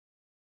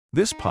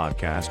This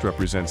podcast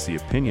represents the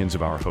opinions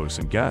of our hosts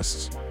and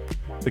guests.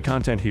 The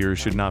content here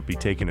should not be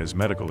taken as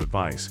medical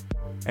advice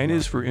and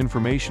is for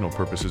informational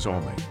purposes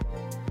only.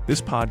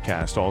 This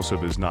podcast also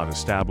does not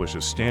establish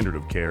a standard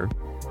of care,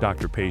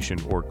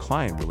 doctor-patient, or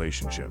client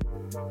relationship.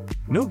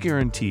 No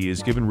guarantee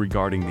is given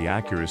regarding the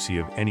accuracy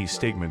of any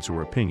statements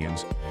or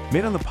opinions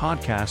made on the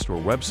podcast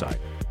or website,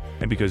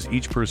 and because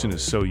each person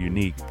is so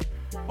unique,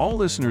 all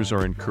listeners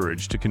are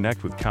encouraged to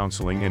connect with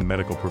counseling and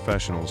medical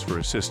professionals for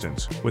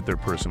assistance with their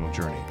personal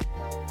journey.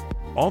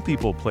 All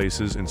people,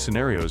 places, and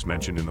scenarios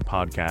mentioned in the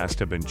podcast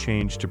have been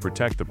changed to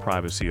protect the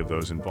privacy of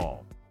those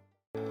involved.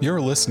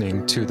 You're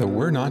listening to the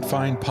We're Not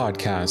Fine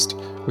podcast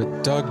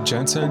with Doug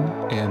Jensen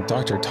and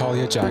Dr.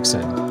 Talia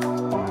Jackson.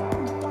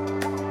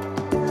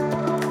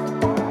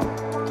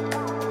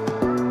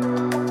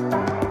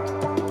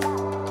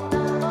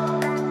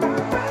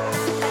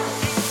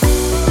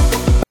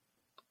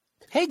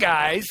 Hey,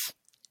 guys.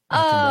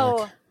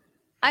 Oh,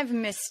 I've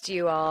missed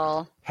you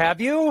all.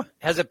 Have you?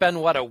 Has it been,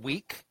 a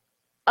week?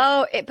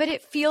 Oh, but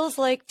it feels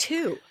like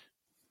 2.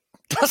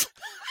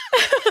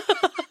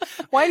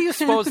 Why do you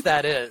suppose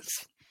that is?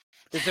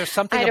 Is there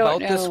something about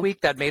this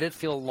week that made it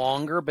feel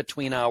longer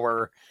between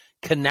our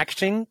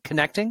connectioning?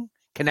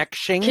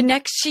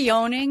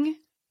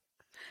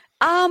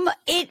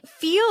 It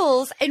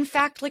feels, in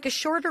fact, like a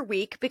shorter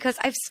week because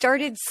I've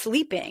started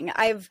sleeping.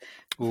 I've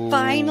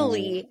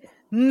finally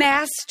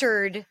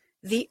mastered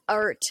the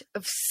art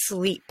of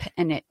sleep,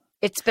 and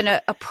it's been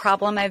a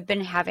problem I've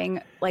been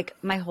having like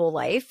my whole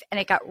life, and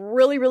it got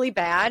really, really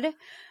bad.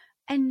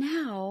 And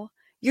now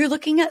you're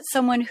looking at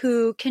someone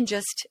who can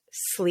just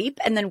sleep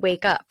and then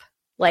wake up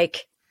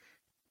like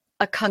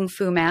a kung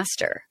fu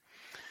master.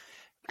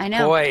 I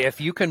know. Boy, if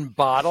you can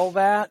bottle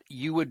that,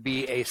 you would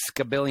be a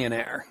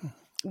scabillionaire.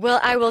 Well,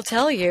 I will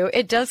tell you,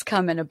 it does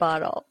come in a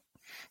bottle.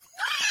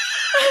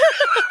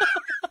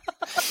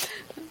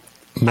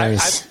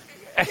 Nice.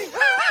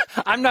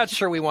 I'm not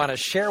sure we want to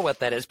share what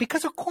that is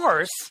because, of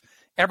course,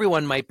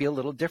 everyone might be a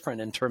little different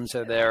in terms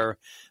of their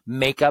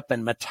makeup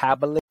and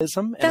metabolism.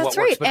 And That's what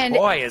works. right. But and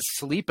boy, is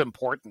sleep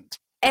important.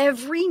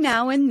 every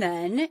now and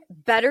then,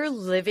 better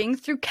living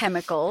through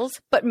chemicals,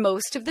 but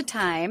most of the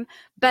time,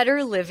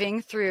 better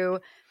living through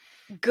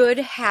good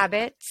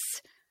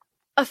habits,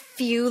 a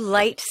few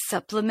light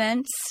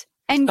supplements,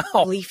 and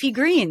leafy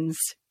greens.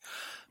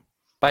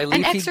 By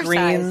leafy and exercise,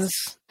 greens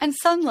and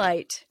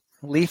sunlight,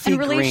 leafy and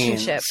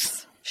relationships.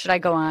 greens. Should I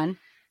go on?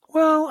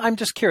 Well, I'm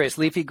just curious.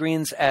 Leafy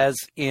greens as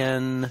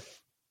in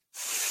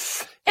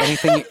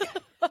anything?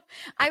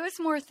 I was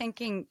more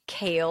thinking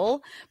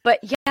kale, but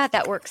yeah,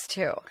 that works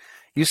too.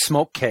 You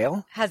smoke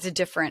kale? Has a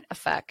different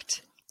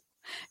effect.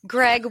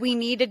 Greg, we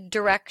needed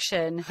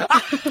direction.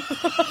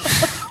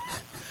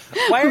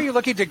 Why are you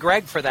looking to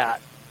Greg for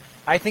that?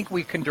 I think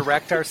we can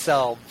direct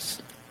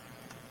ourselves.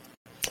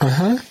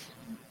 Uh-huh.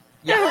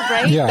 Yeah,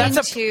 right Yeah.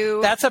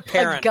 into that's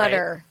apparent, a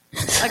gutter.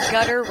 A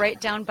gutter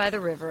right down by the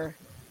river.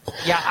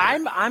 Yeah,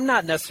 I'm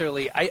not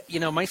necessarily.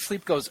 My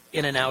sleep goes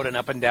in and out and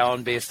up and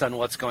down based on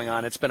what's going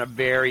on. It's been a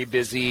very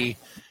busy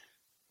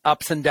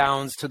ups and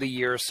downs to the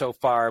year so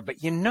far. But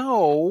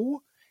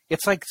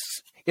it's like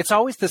it's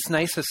always this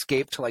nice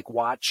escape to like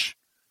watch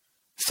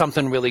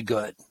something really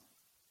good.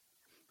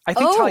 I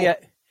think Talia,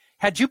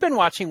 had you been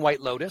watching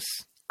White Lotus?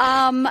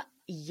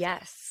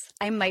 Yes.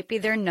 I might be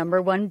their number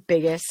one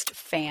biggest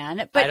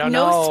fan, but don't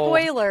no know.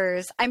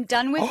 spoilers. I'm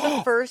done with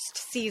the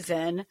first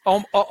season.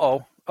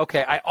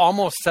 Okay, I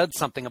almost said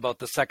something about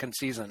the second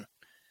season.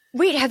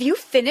 Wait, have you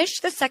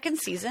finished the second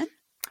season?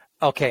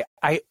 Okay,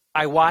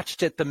 I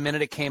watched it the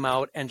minute it came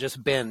out and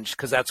just binged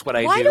because that's what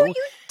I do. Why don't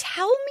you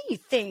tell me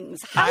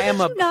things? How did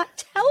you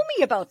not tell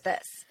me about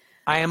this?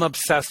 I am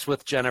obsessed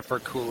with Jennifer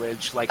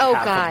Coolidge, like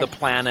half of the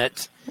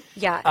planet.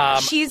 Yeah,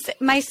 she's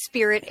my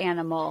spirit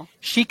animal.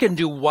 She can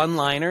do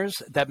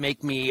one-liners that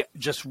make me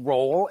just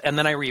roll, and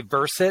then I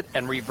reverse it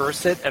and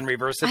reverse it and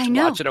reverse it to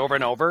watch it over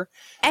and over.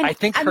 And I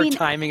think her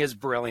timing is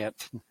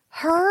brilliant.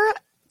 Her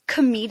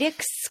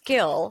comedic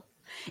skill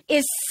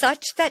is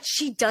such that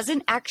she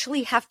doesn't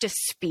actually have to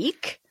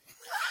speak.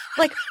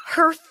 Like,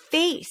 her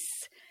face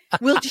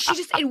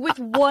with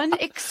one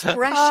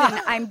expression,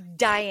 I'm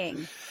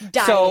dying.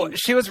 So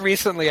she was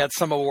recently at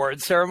some award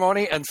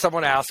ceremony, and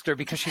someone asked her,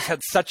 because she's had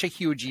such a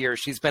huge year,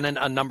 she's been in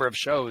a number of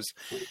shows,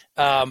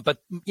 but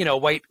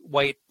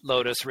White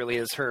Lotus really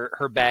is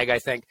her bag, I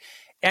think.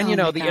 And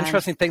the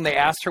interesting thing, they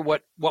asked her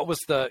what was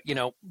the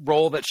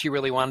role that she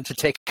really wanted to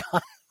take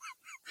on.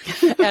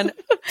 And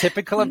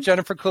typical of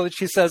Jennifer Coolidge,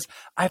 she says,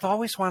 "I've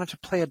always wanted to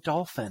play a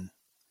dolphin."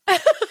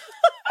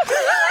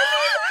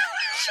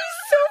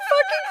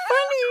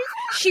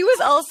 She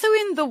was also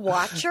in The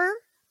Watcher.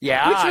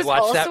 Yeah, which was I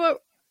watched also that.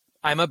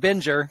 I'm a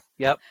binger.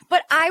 Yep.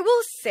 But I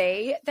will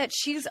say that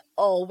she's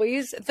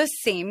always the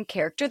same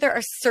character. There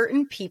are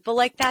certain people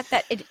like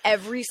that in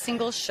every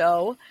single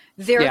show,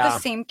 they're the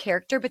same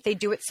character, but they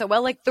do it so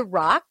well. Like The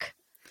Rock.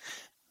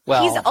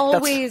 Well, he's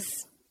always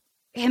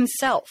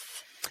himself.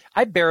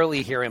 I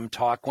barely hear him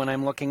talk when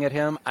I'm looking at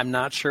him. I'm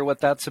not sure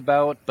what that's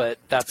about, but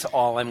that's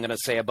all I'm going to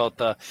say about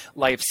the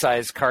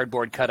life-size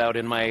cardboard cutout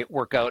in my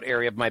workout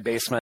area of my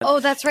basement. Oh,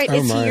 that's right.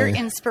 Is my. he your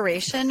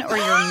inspiration or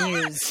your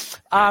muse?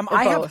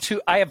 I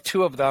have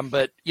two of them,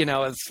 but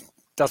it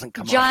doesn't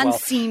come John off well.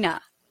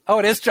 Cena. Oh,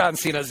 it is John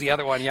Cena's the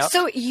other one. Yep.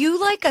 So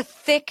you like a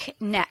thick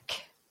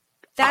neck.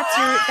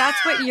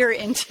 That's what you're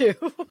into.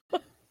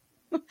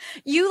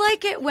 You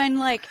like it when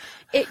like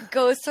it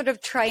goes sort of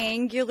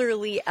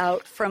triangularly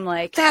out from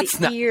like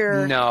the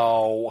ear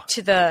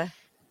to the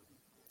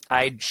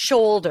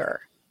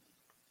shoulder.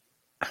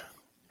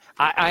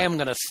 I am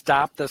going to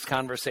stop this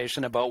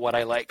conversation about what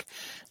I like.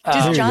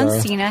 Does John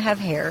Cena have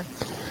hair?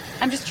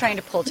 I'm just trying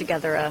to pull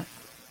together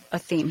a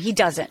theme. He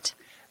doesn't.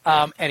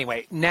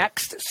 Anyway,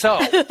 next. So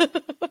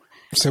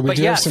we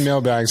do have some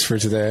mailbags for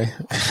today.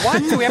 What?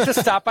 Do we have to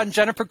stop on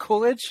Jennifer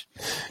Coolidge?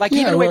 Like,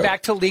 even way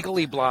back to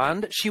Legally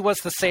Blonde, she was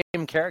the same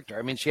character.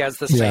 I mean, she has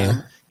the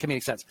same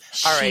comedic sense.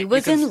 All right, she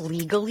was in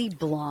Legally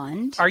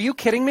Blonde? Are you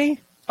kidding me?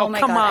 Oh my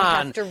come God, on.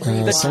 I have to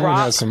read someone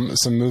has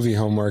some movie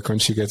homework when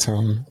she gets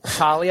home.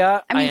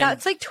 Talia, I mean,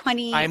 that's like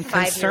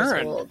 25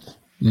 years old.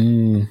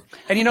 Mm.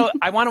 And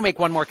I want to make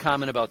one more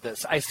comment about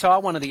this. I saw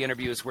one of the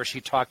interviews where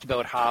she talked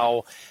about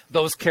how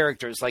those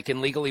characters, like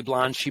in Legally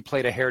Blonde, she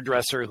played a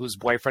hairdresser whose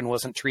boyfriend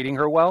wasn't treating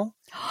her well.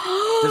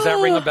 Does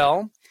that ring a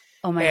bell?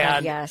 Oh my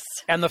God, yes.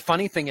 And the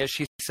funny thing is,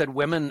 she said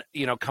women,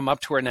 come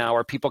up to her now,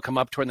 or people come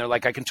up to her and they're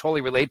like, I can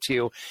totally relate to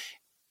you.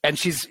 And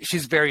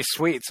she's very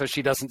sweet, so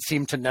she doesn't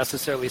seem to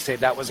necessarily say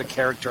that was a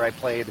character I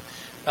played.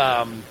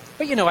 But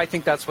I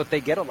think that's what they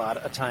get a lot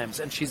of times.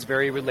 And she's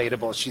very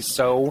relatable. She's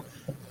so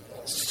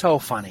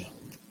funny.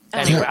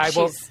 Anyway,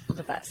 she's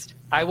the best.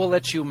 I will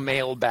let you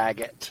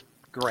mailbag it,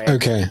 Greg.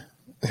 Okay,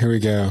 here we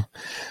go.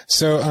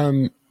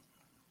 So,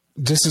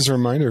 just as a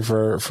reminder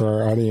for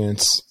our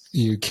audience,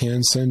 you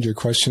can send your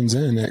questions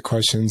in at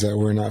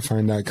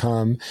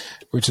questions@we'renotfine.com,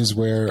 which is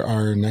where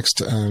our next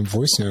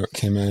voice note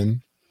came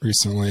in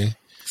recently.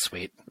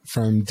 Sweet.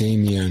 From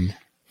Damien.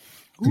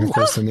 And of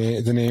course, the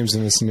names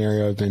in the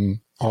scenario have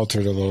been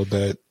altered a little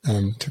bit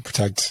to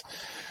protect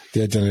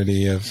the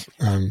identity of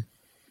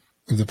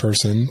the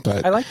person.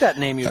 But I like that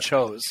name you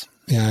chose.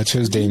 Yeah, I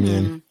chose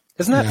Damien. Mm-hmm.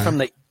 Isn't that from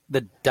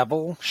the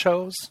Devil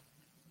shows?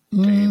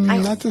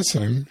 Not the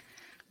same.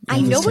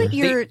 I know what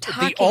you're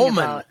talking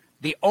about.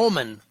 The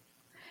Omen.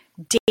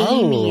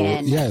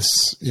 Damien. Oh,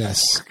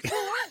 yes.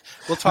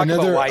 We'll talk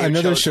about why you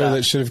another chose show that.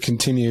 that should have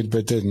continued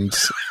but didn't.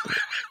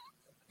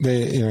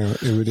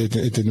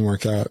 It didn't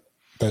work out.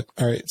 But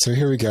all right, so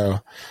here we go.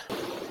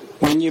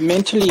 When you're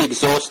mentally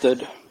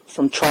exhausted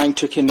from trying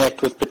to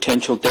connect with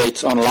potential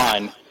dates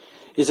online,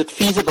 is it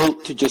feasible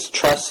to just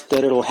trust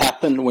that it'll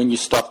happen when you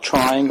stop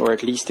trying, or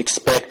at least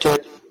expect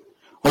it?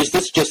 Or is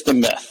this just a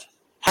myth?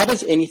 How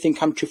does anything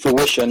come to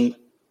fruition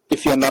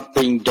if you're not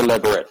being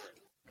deliberate?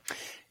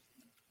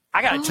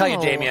 I got to tell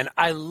you, Damien,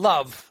 I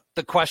love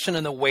the question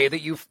and the way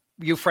that you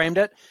framed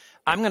it.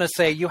 I'm going to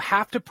say you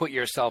have to put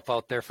yourself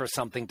out there for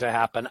something to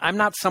happen. I'm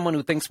not someone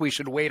who thinks we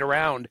should wait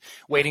around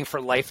waiting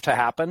for life to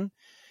happen.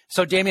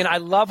 So, Damien, I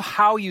love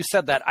how you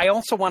said that. I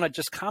also want to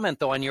just comment,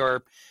 though, on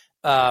your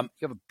you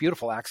have a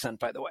beautiful accent,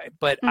 by the way.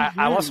 But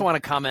I also want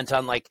to comment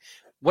on, like,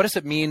 what does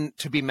it mean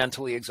to be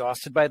mentally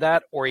exhausted by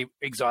that or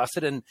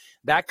exhausted? And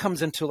that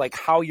comes into, like,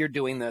 how you're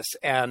doing this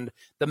and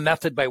the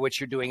method by which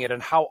you're doing it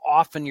and how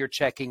often you're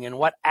checking and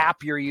what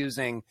app you're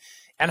using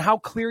and how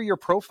clear your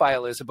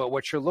profile is about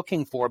what you're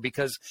looking for.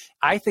 Because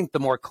I think the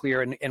more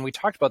clear, and we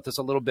talked about this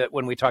a little bit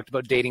when we talked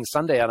about Dating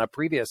Sunday on a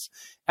previous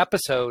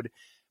episode,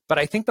 but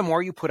I think the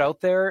more you put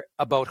out there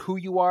about who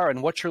you are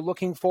and what you're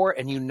looking for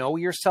and you know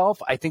yourself,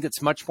 I think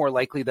it's much more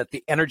likely that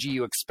the energy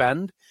you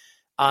expend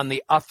on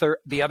the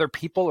other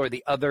people or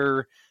the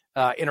other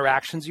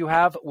interactions you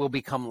have will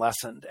become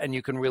lessened, and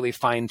you can really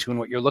fine tune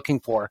what you're looking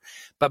for.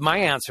 But my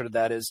answer to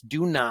that is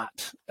do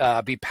not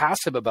be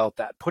passive about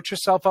that. Put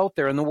yourself out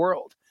there in the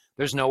world.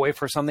 There's no way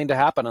for something to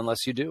happen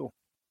unless you do.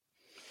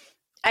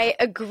 I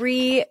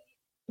agree.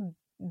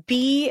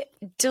 Be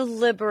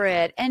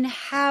deliberate and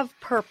have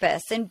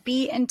purpose and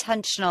be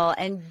intentional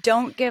and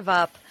don't give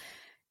up.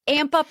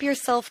 Amp up your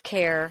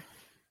self-care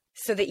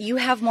so that you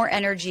have more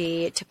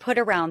energy to put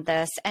around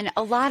this. And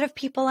a lot of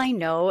people I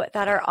know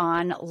that are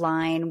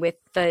online with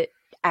the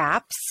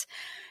apps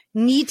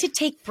need to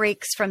take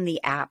breaks from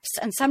the apps.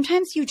 And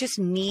sometimes you just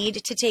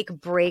need to take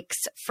breaks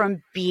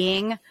from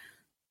being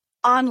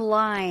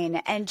online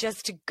and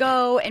just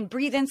go and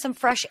breathe in some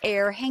fresh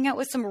air, hang out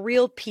with some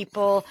real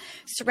people,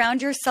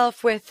 surround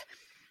yourself with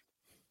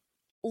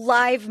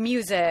live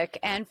music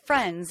and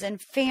friends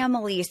and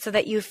family so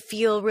that you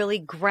feel really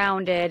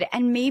grounded.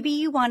 And maybe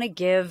you want to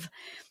give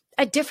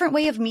a different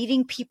way of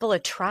meeting people a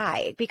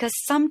try, because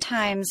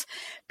sometimes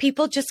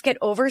people just get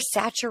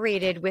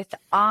oversaturated with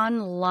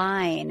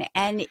online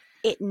and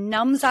it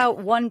numbs out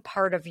one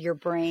part of your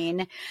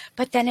brain,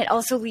 but then it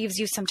also leaves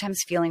you sometimes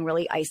feeling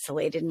really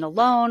isolated and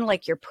alone,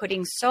 like you're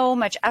putting so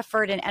much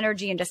effort and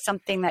energy into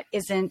something that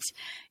isn't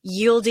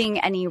yielding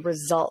any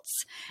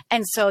results.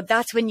 And so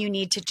that's when you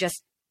need to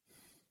just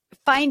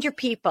find your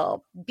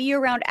people, be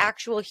around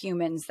actual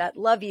humans that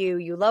love you.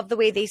 You love the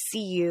way they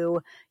see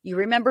you. You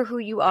remember who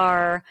you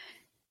are,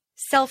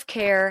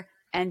 self-care,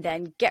 and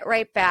then get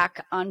right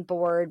back on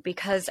board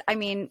because, I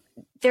mean,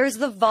 there's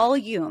the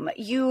volume.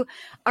 You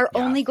are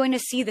only going to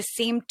see the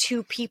same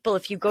two people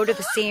if you go to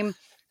the same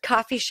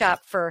coffee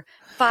shop for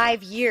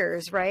 5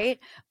 years, right?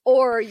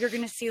 Or you're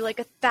going to see like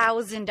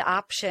 1,000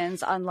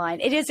 options online.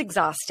 It is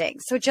exhausting.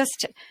 So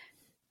just,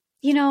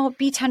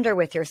 be tender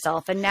with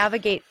yourself and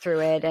navigate through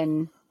it.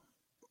 And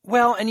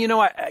well, and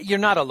you're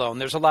not alone.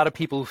 There's a lot of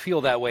people who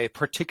feel that way,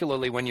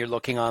 particularly when you're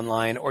looking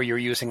online or you're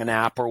using an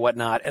app or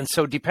whatnot. And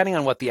so depending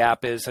on what the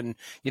app is and,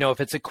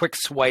 if it's a quick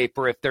swipe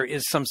or if there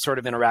is some sort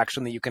of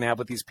interaction that you can have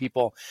with these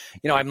people,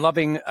 I'm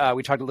loving,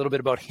 we talked a little bit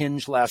about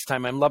Hinge last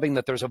time. I'm loving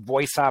that there's a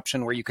voice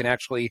option where you can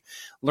actually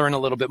learn a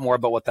little bit more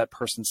about what that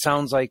person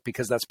sounds like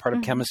because that's part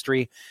of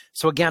chemistry.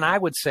 So again, I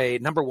would say,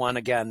 number one,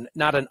 again,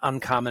 not an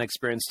uncommon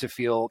experience to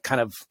feel kind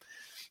of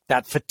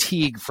that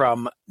fatigue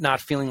from not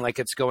feeling like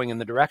it's going in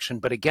the direction.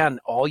 But again,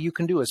 all you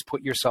can do is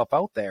put yourself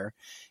out there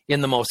in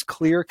the most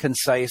clear,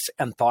 concise,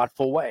 and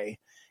thoughtful way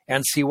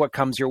and see what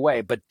comes your way.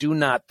 But do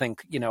not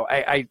think,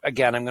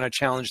 again, I'm going to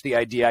challenge the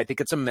idea. I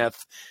think it's a myth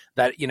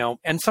that,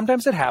 and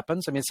sometimes it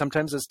happens. I mean,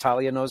 sometimes, as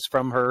Talia knows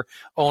from her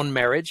own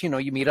marriage,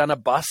 you meet on a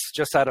bus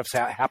just out of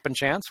happen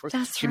chance. Where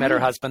she met her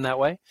husband that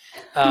way.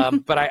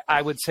 But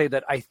I would say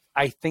that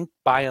I think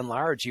by and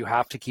large, you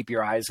have to keep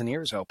your eyes and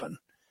ears open,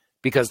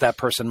 because that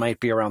person might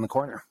be around the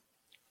corner.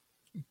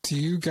 Do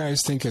you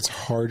guys think it's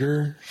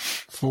harder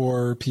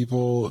for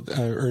people,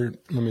 or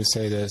let me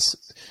say this,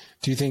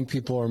 do you think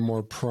people are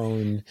more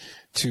prone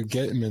to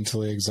get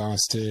mentally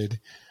exhausted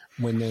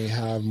when they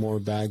have more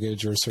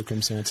baggage or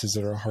circumstances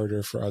that are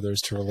harder for others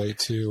to relate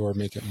to or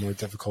make it more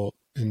difficult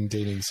in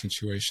dating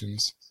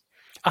situations?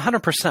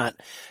 100%.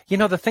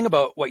 The thing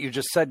about what you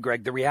just said,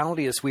 Greg, the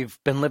reality is we've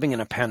been living in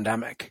a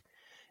pandemic.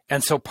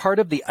 And so part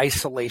of the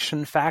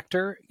isolation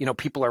factor,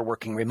 people are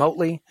working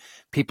remotely.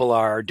 People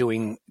are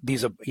doing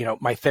these,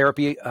 my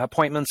therapy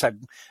appointments.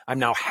 I'm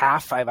now I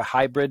have a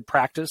hybrid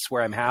practice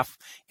where I'm half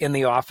in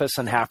the office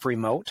and half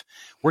remote.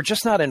 We're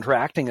just not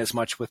interacting as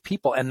much with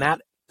people. And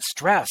that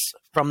stress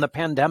from the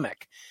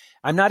pandemic,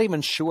 I'm not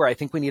even sure. I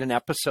think we need an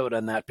episode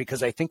on that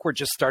because I think we're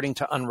just starting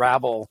to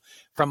unravel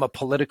from a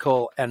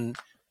political and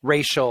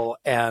racial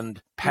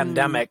and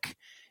pandemic. And,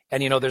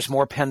 there's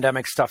more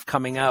pandemic stuff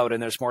coming out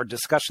and there's more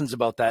discussions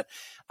about that.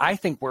 I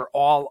think we're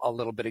all a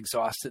little bit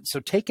exhausted. So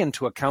take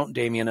into account,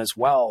 Damien, as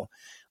well.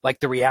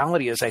 Like the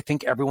reality is I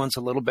think everyone's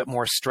a little bit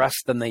more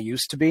stressed than they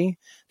used to be.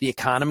 The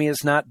economy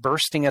is not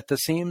bursting at the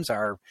seams.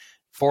 Our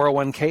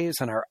 401ks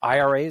and our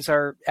IRAs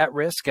are at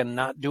risk and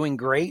not doing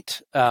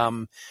great.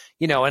 And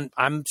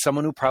I'm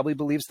someone who probably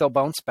believes they'll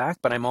bounce back,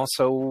 but I'm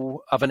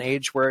also of an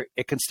age where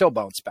it can still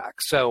bounce back.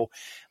 So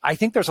I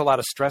think there's a lot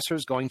of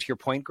stressors, going to your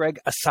point, Greg,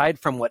 aside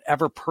from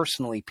whatever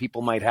personally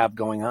people might have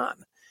going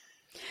on,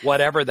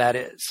 whatever that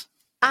is.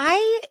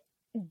 I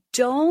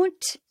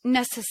don't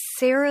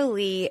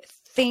necessarily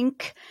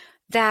think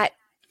that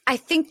I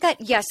think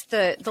that, yes,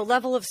 the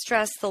level of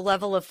stress, the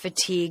level of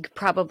fatigue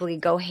probably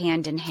go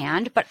hand in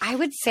hand. But I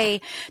would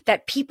say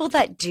that people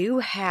that do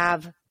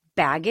have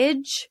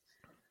baggage,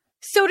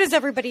 so does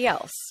everybody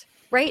else,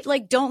 right?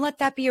 Like, don't let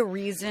that be a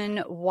reason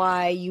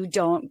why you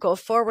don't go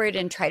forward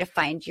and try to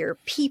find your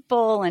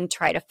people and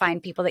try to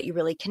find people that you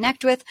really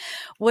connect with.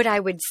 What I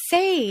would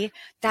say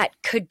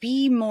that could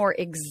be more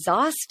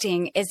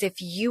exhausting is if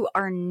you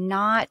are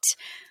not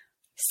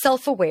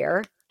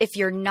self-aware, if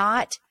you're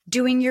not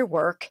doing your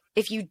work,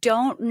 if you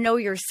don't know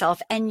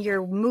yourself and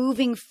you're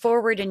moving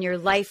forward in your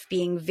life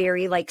being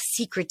very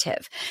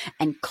secretive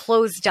and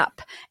closed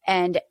up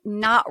and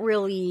not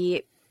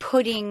really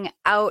putting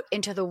out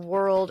into the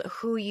world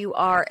who you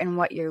are and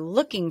what you're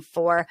looking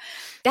for,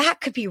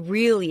 that could be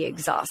really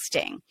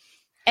exhausting.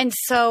 And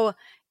so,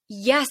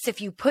 yes,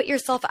 if you put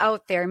yourself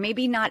out there,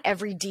 maybe not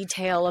every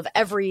detail of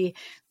every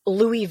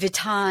Louis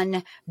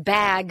Vuitton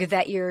bag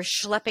that you're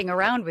schlepping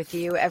around with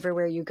you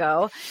everywhere you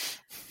go,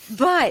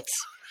 but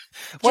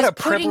what a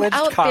privileged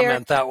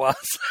comment that was.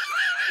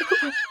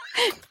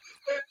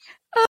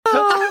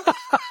 Oh,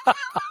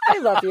 I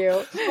love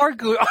you. Or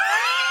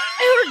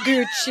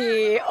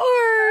Gucci,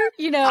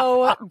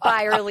 or,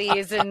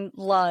 Byerly's and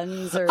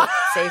Lund's or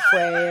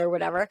Safeway or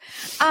whatever.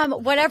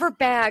 Whatever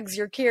bags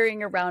you're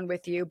carrying around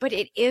with you. But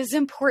it is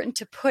important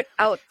to put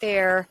out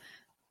there,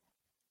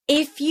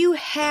 if you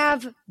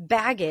have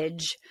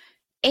baggage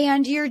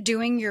and you're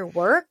doing your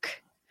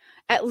work,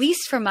 at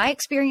least from my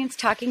experience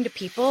talking to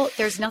people,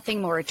 there's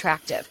nothing more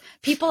attractive.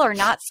 People are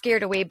not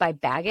scared away by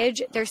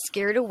baggage. They're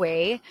scared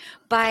away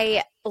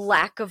by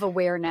lack of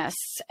awareness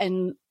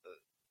and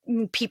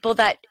people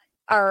that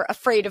are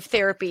afraid of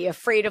therapy,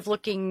 afraid of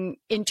looking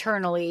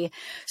internally.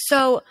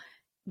 So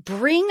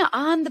bring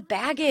on the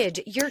baggage.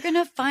 You're going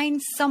to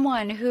find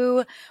someone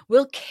who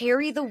will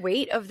carry the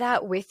weight of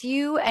that with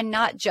you and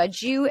not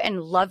judge you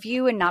and love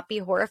you and not be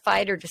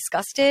horrified or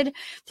disgusted.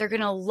 They're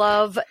going to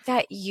love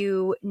that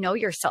you know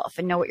yourself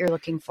and know what you're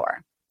looking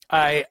for.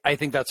 I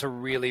think that's a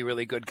really,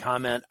 really good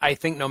comment. I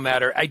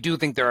do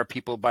think there are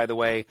people, by the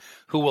way,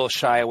 who will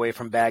shy away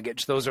from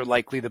baggage. Those are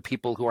likely the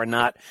people who are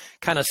not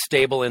kind of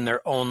stable in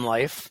their own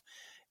life.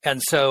 And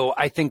so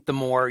I think the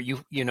more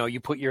you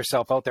put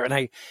yourself out there, and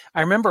I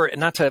remember,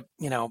 not to,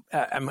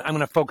 I'm going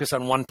to focus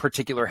on one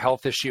particular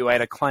health issue. I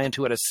had a client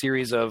who had a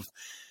series of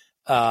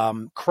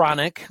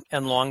chronic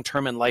and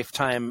long-term and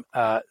lifetime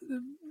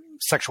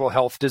sexual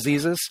health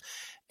diseases.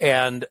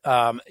 And,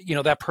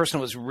 that person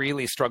was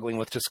really struggling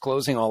with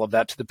disclosing all of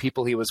that to the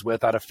people he was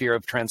with out of fear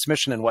of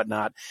transmission and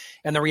whatnot.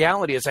 And the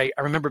reality is I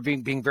remember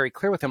being very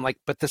clear with him, like,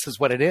 but this is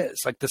what it is.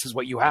 Like, this is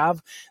what you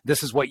have.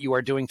 This is what you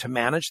are doing to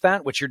manage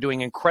that, which you're doing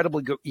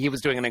incredibly good. He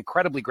was doing an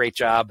incredibly great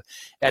job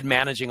at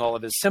managing all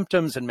of his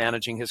symptoms and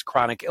managing his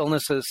chronic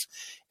illnesses.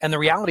 And the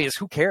reality is,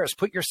 who cares?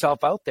 Put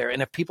yourself out there.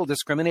 And if people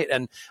discriminate,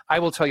 and I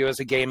will tell you as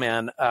a gay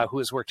man who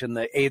has worked in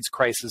the AIDS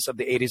crisis of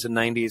the 80s and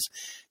 90s,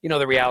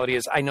 the reality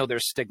is I know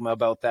there's stigma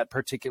about that,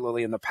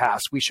 particularly in the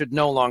past. We should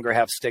no longer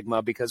have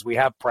stigma because we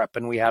have PrEP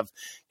and we have,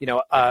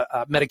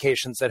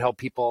 medications that help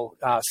people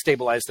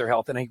stabilize their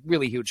health in a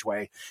really huge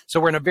way. So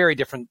we're in a very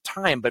different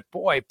time. But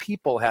boy,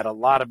 people had a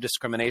lot of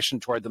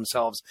discrimination toward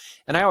themselves.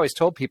 And I always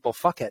told people,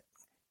 fuck it.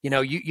 You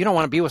don't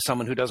want to be with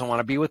someone who doesn't want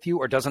to be with you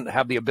or doesn't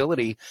have the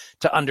ability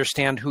to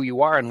understand who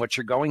you are and what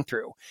you're going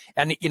through.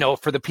 And,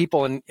 for the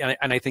people, and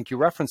I think you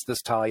referenced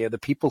this, Talia, the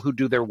people who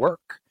do their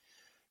work,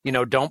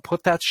 don't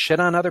put that shit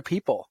on other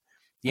people.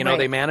 Right.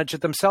 They manage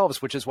it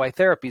themselves, which is why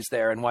therapy's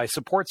there and why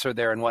supports are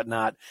there and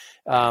whatnot.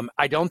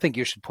 I don't think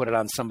you should put it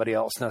on somebody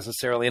else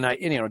necessarily.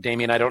 And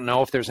Damien, I don't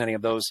know if there's any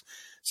of those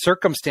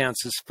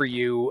circumstances for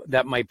you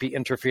that might be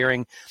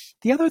interfering.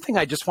 The other thing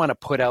I just want to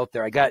put out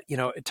there, I got,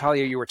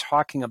 Talia, you were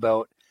talking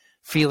about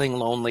feeling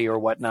lonely or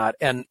whatnot.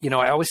 And,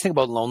 I always think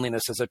about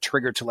loneliness as a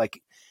trigger to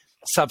like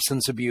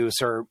substance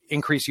abuse or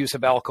increased use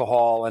of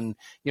alcohol and,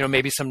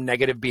 maybe some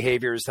negative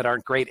behaviors that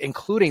aren't great,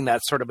 including that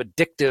sort of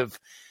addictive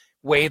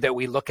way that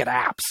we look at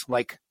apps.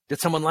 Like,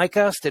 did someone like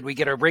us? Did we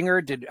get a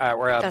ringer?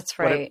 That's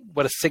right.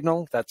 What a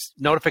signal? That's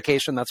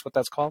notification. That's what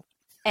that's called.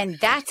 And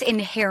that's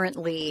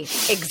inherently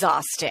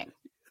exhausting.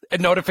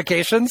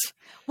 Notifications?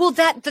 Well,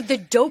 the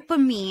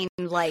dopamine,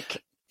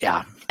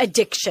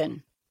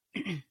 addiction.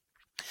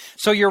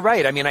 So you're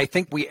right. I mean, I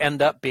think we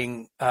end up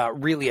being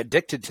really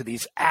addicted to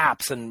these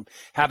apps and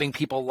having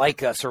people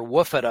like us or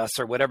woof at us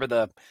or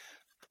whatever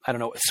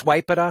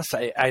swipe at us.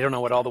 I don't know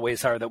what all the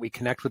ways are that we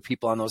connect with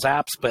people on those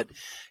apps, but,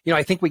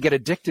 I think we get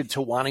addicted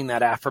to wanting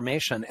that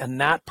affirmation.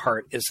 And that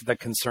part is the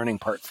concerning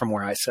part from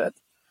where I sit.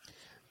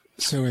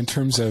 So in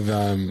terms of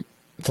the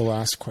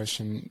last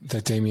question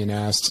that Damien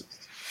asked,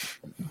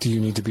 do you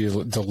need to be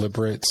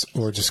deliberate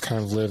or just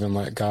kind of live and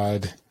let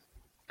God?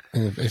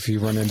 And if you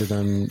run into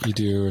them, you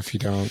do. If you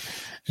don't,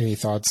 any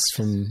thoughts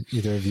from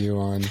either of you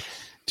on,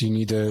 do you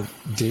need to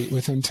date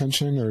with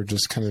intention or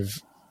just kind of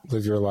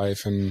live your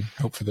life and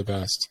hope for the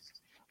best?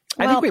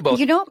 I think we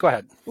both. Go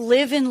ahead.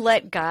 Live and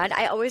let God.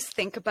 I always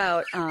think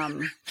about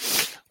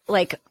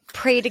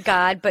pray to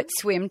God, but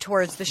swim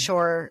towards the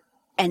shore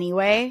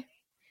anyway.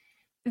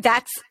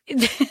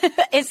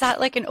 Is that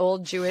like an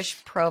old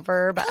Jewish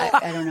proverb?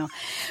 I don't know.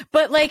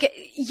 But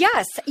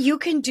yes, you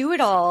can do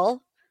it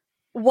all.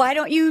 Why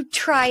don't you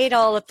try it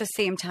all at the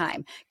same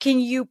time? Can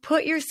you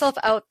put yourself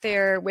out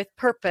there with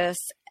purpose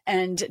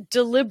and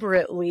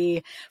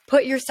deliberately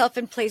put yourself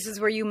in places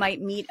where you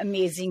might meet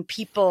amazing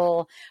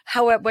people,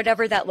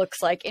 whatever that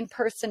looks like, in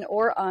person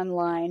or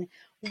online,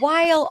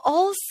 while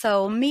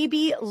also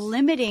maybe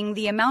limiting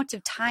the amount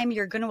of time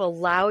you're going to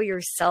allow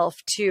yourself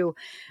to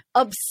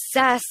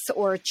obsess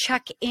or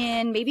check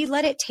in, maybe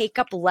let it take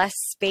up less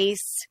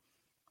space.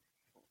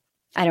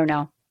 I don't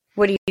know.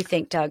 What do you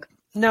think, Doug?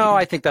 No,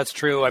 I think that's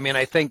true. I mean,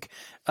 I think,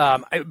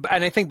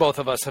 I think both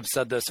of us have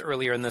said this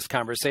earlier in this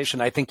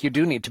conversation. I think you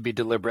do need to be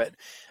deliberate.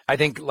 I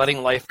think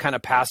letting life kind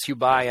of pass you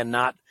by and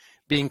not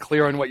being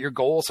clear on what your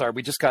goals are.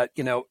 We just got,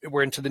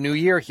 we're into the new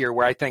year here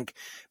where I think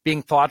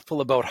being thoughtful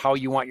about how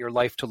you want your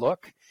life to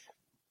look.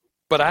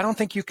 But I don't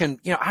think you can,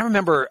 I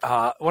remember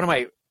one of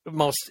my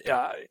most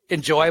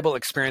enjoyable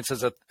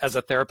experiences as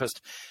a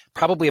therapist,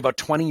 probably about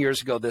 20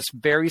 years ago. This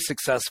very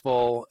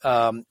successful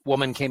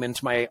woman came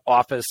into my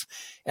office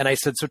and I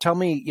said, so tell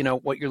me,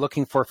 what you're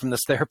looking for from this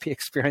therapy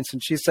experience.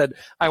 And she said,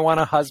 I want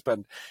a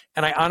husband.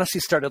 And I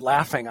honestly started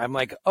laughing. I'm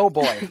like, oh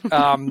boy.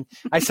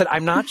 I said,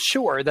 I'm not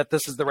sure that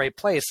this is the right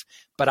place,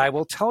 but I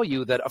will tell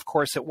you that of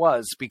course it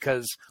was,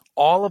 because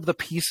all of the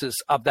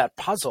pieces of that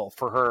puzzle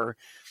for her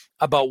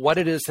about what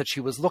it is that she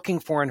was looking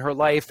for in her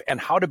life and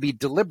how to be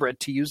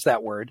deliberate, to use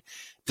that word,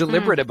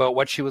 deliberate about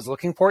what she was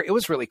looking for, it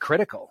was really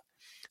critical.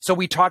 So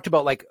we talked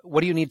about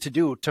what do you need to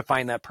do to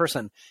find that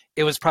person?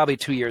 It was probably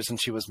 2 years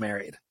and she was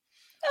married.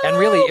 And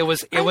really it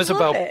was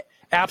about,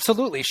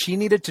 absolutely. She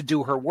needed to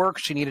do her work.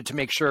 She needed to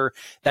make sure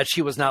that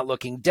she was not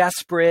looking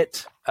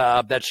desperate,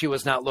 that she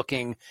was not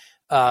looking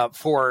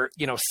for,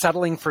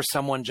 settling for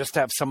someone just to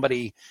have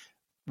somebody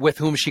with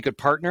whom she could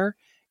partner.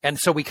 And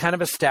so we kind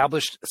of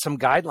established some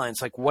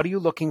guidelines, like what are you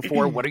looking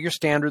for? What are your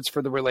standards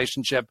for the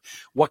relationship?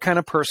 What kind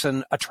of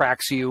person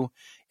attracts you?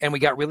 And we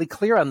got really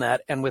clear on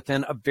that. And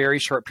within a very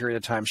short period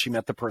of time, she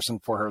met the person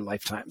for her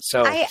lifetime.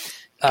 So I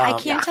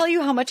can't tell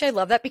you how much I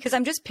love that, because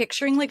I'm just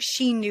picturing like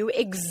she knew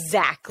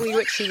exactly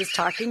what she was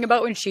talking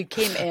about when she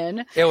came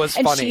in. It was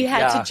and funny. She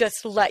had to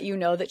just let you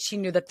know that she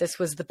knew that this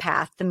was the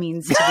path, the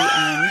means to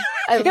the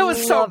end. It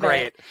was so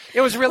great.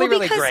 It was really,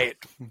 really great.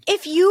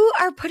 If you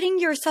are putting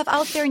yourself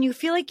out there and you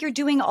feel like you're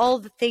doing all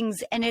the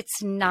things and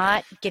it's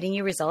not getting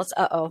you results,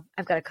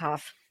 I've got a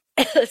cough.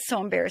 It's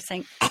so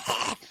embarrassing.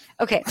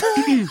 Okay.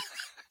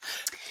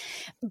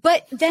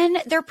 But then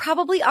there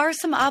probably are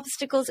some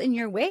obstacles in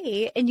your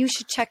way, and you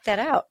should check that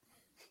out.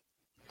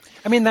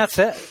 I mean, that's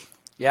it.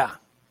 Yeah.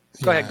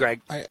 Go ahead,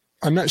 Greg.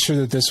 I'm not sure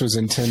that this was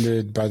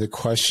intended by the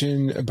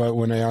question, but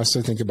when I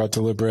also think about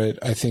deliberate,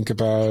 I think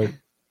about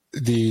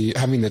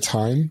having the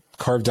time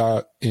carved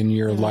out in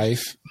your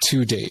life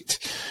to date.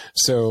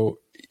 So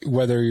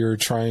whether you're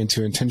trying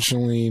to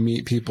intentionally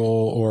meet people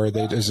or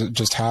it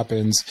just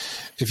happens,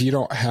 if you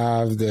don't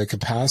have the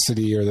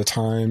capacity or the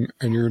time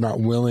and you're not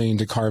willing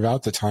to carve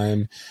out the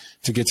time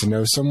to get to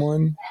know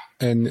someone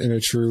and in the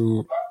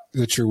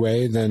true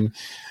way, then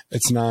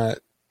it's not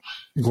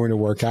going to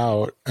work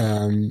out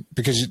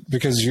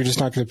because you're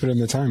just not going to put in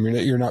the time.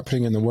 You're not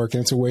putting in the work,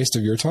 and it's a waste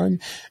of your time,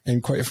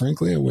 and quite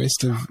frankly,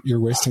 you're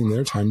wasting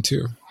their time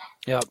too.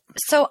 Yep.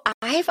 So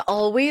I've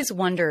always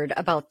wondered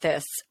about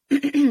this,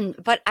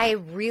 but I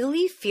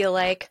really feel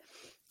like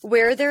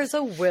where there's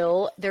a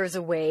will, there's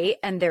a way,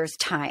 and there's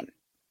time.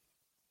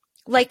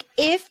 Like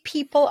if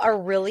people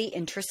are really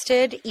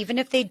interested, even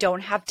if they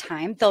don't have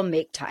time, they'll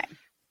make time.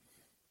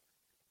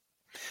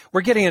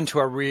 We're getting into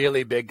a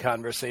really big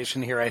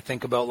conversation here, I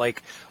think, about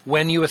like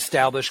when you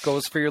establish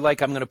goals for your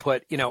life. I'm going to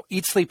put,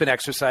 eat, sleep, and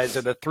exercise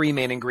are the three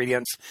main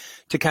ingredients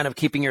to kind of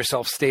keeping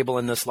yourself stable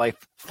in this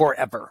life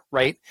forever,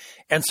 right?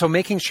 And so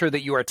making sure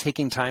that you are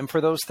taking time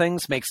for those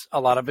things has a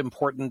lot of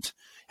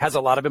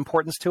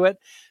importance to it.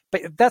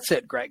 But that's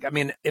it, Greg. I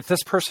mean, if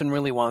this person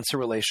really wants a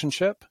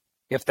relationship,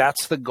 if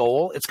that's the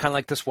goal, it's kind of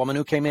like this woman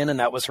who came in and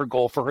that was her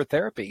goal for her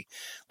therapy.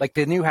 Like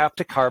then you have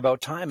to carve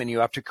out time and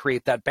you have to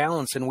create that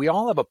balance. And we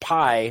all have a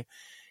pie.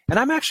 And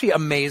I'm actually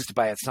amazed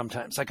by it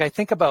sometimes. Like I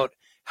think about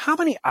how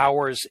many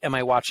hours am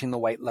I watching The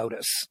White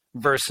Lotus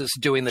versus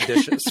doing the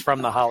dishes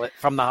from the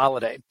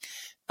holiday.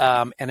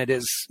 And it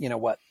is,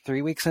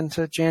 3 weeks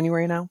into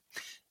January now.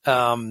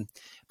 But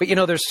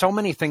there's so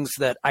many things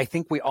that I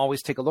think we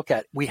always take a look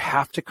at. We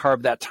have to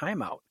carve that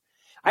time out.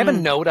 I have a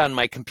note on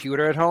my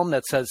computer at home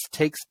that says,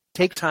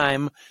 take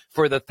time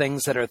for the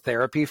things that are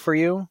therapy for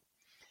you.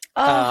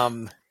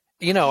 And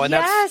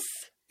that's,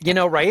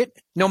 right?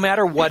 No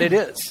matter what it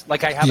is.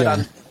 Like I have it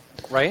on,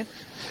 right?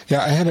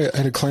 Yeah, I had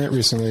a client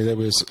recently that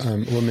was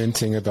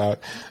lamenting about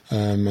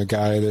a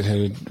guy that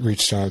had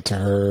reached out to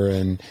her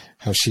and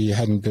how she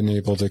hadn't been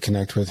able to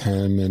connect with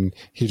him and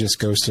he just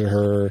ghosted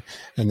her,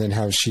 and then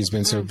how she's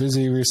been so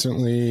busy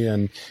recently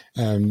and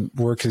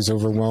work is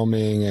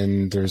overwhelming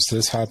and there's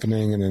this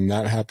happening and then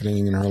that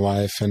happening in her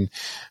life. And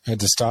I had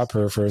to stop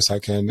her for a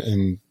second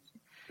and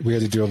we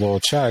had to do a little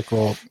check.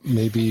 Well,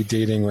 maybe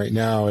dating right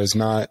now is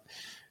not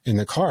in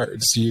the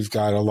cards. You've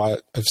got a lot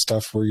of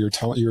stuff where you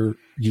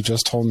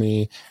just told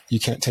me you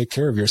can't take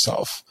care of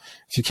yourself.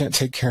 If you can't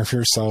take care of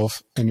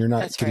yourself and you're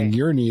not getting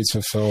your needs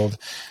fulfilled,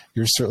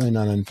 you're certainly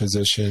not in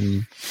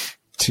position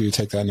to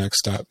take that next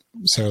step.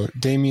 So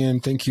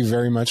Damien, thank you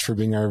very much for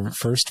being our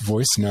first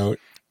voice note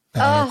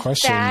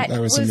question.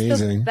 That was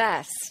amazing. The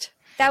best.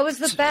 That was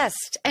the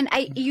best. And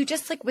you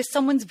just like with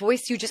someone's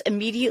voice, you just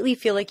immediately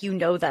feel like you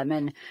know them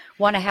and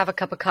want to have a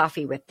cup of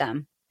coffee with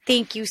them.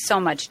 Thank you so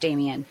much,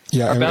 Damien.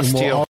 Yeah, and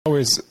we'll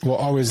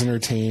always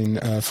entertain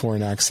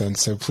foreign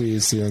accents. So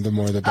please, the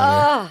more the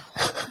better.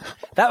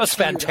 That was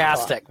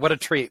fantastic. What a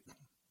treat.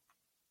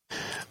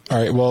 All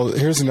right. Well,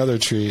 here's another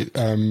treat.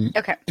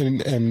 Okay.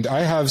 And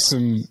I have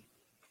some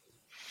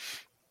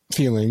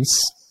feelings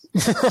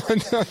on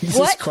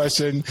this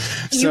question.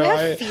 You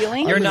have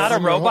feelings? You're not a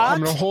robot? I'm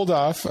going to hold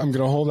off. I'm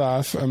going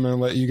to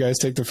let you guys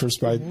take the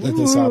first bite at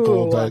this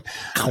apple, but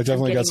I've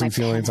definitely got some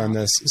feelings on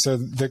this. So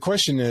the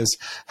question is,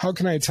 how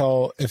can I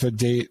tell if a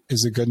date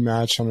is a good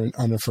match on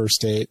a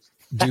first date?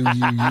 Do you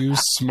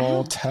use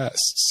small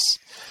tests?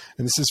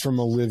 And this is from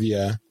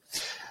Olivia.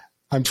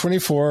 I'm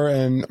 24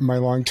 and my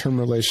long-term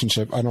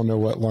relationship, I don't know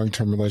what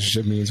long-term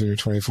relationship means when you're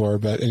 24,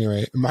 but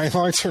anyway, my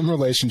long-term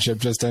relationship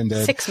just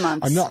ended. 6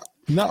 months.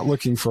 I'm not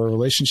looking for a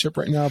relationship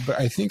right now, but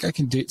I think I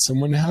can date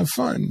someone to have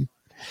fun.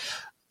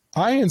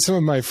 I and some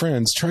of my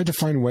friends tried to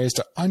find ways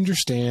to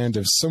understand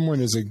if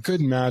someone is a good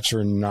match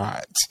or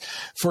not.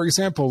 For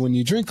example, when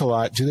you drink a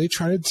lot, do they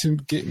try to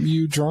get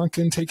you drunk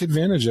and take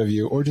advantage of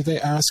you? Or do they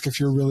ask if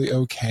you're really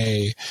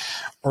okay?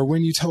 Or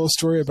when you tell a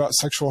story about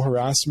sexual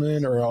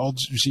harassment or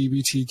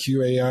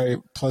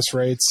LGBTQAI plus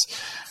rights,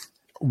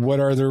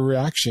 what are their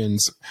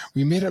reactions?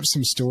 We made up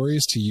some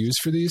stories to use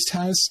for these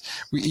tests.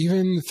 We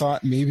even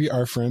thought maybe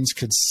our friends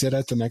could sit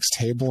at the next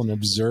table and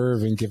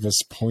observe and give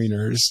us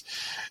pointers.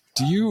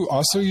 Do you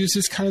also use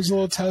these kinds of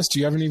little tests? Do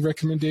you have any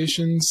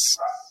recommendations?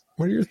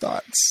 What are your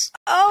thoughts?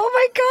 Oh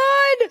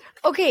my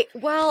God. Okay.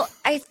 Well,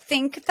 I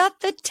think that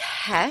the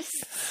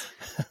tests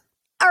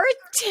are a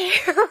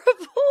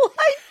terrible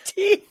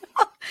idea.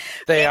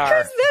 They are.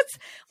 Because that's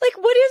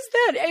like, what is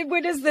that? And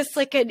what is this,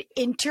 like an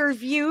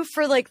interview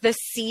for like the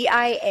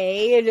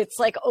CIA and it's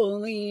like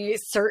only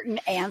certain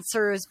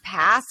answers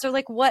pass or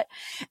like what?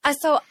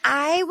 So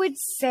I would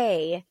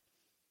say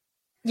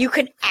you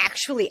can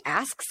actually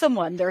ask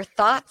someone their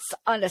thoughts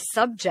on a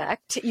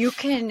subject. You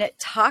can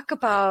talk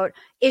about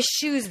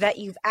issues that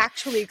you've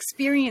actually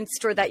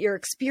experienced or that you're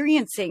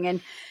experiencing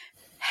and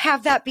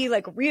have that be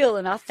like real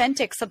and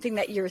authentic, something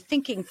that you're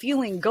thinking,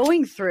 feeling,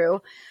 going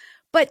through.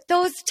 But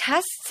those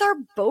tests are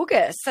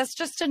bogus. That's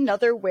just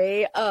another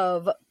way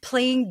of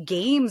playing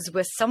games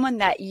with someone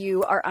that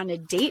you are on a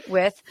date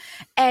with.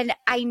 And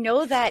I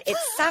know that it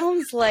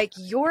sounds like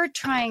you're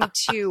trying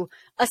to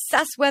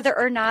assess whether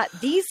or not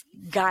these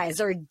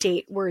guys are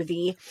date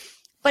worthy.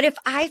 But if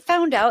I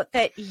found out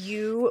that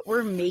you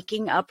were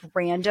making up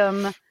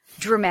random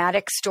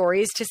dramatic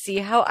stories to see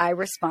how I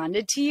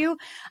responded to you,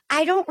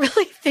 I don't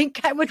really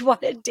think I would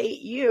want to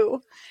date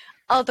you.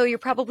 Although you're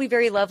probably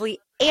very lovely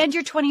and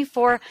you're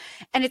 24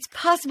 and it's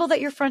possible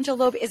that your frontal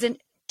lobe isn't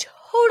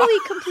totally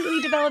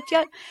completely developed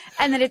yet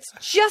and that it's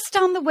just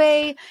on the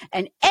way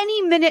and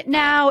any minute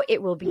now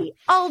it will be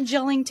all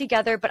gelling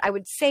together. But I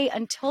would say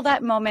until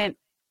that moment,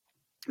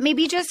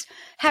 maybe just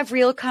have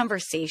real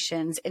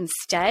conversations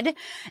instead.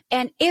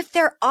 And if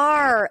there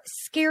are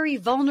scary,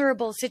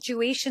 vulnerable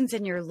situations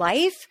in your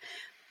life,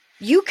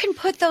 you can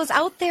put those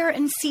out there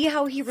and see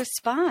how he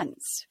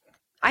responds.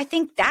 I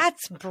think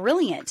that's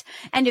brilliant.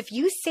 And if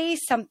you say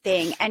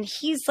something and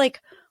he's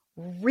like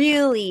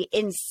really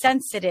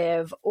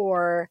insensitive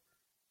or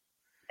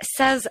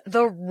says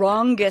the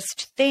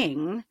wrongest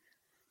thing,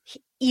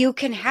 you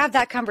can have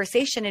that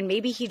conversation and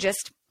maybe he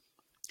just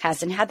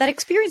hasn't had that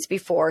experience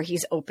before.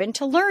 He's open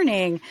to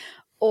learning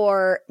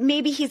or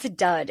maybe he's a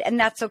dud and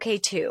that's okay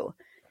too.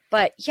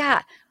 But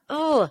yeah,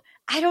 I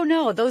don't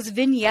know. Those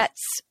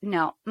vignettes,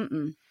 no,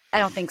 I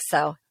don't think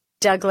so.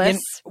 Douglas?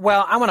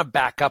 Well, I want to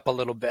back up a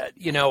little bit.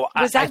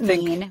 Was that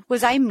mean?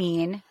 Was I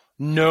mean?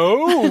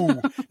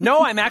 No,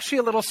 I'm actually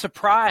a little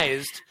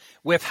surprised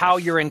with how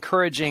you're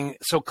encouraging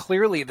so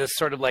clearly this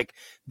sort of like,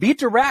 be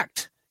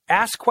direct,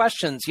 ask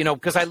questions,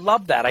 because I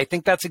love that. I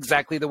think that's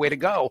exactly the way to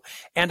go.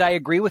 And I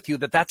agree with you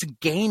that that's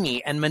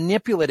gamey and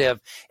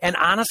manipulative. And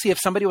honestly, if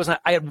somebody was,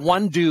 I had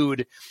one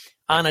dude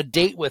on a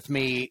date with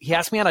me. He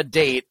asked me on a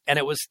date and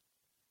it was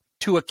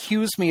to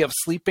accuse me of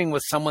sleeping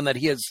with someone that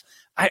he is,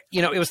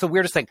 it was the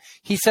weirdest thing.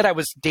 He said I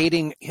was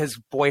dating his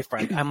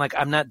boyfriend. I'm like,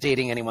 I'm not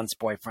dating anyone's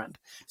boyfriend.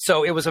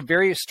 So it was a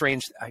very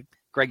strange,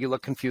 Greg, you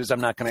look confused.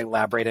 I'm not going to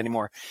elaborate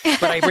anymore.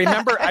 But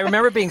I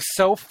remember being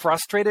so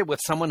frustrated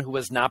with someone who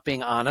was not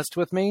being honest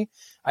with me.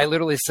 I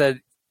literally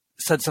said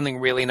something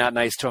really not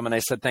nice to him. And I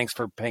said, thanks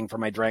for paying for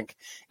my drink.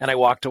 And I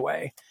walked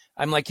away.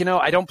 I'm like,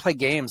 I don't play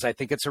games. I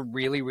think it's a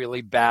really,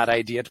 really bad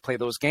idea to play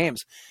those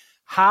games.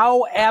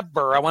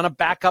 However, I want to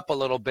back up a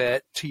little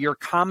bit to your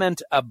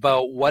comment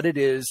about what it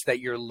is that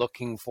you're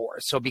looking for.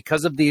 So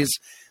because of these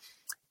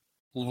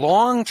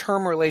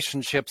long-term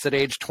relationships at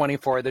age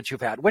 24 that you've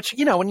had, which,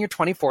 when you're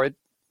 24,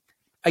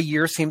 a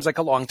year seems like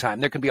a long time.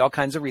 There can be all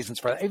kinds of reasons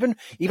for that.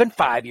 Even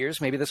 5 years,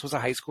 maybe this was a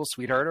high school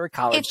sweetheart or a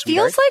college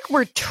sweetheart. It feels like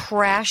we're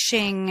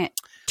trashing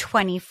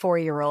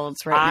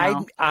 24-year-olds right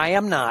now. I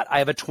am not. I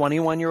have a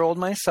 21-year-old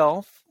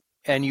myself.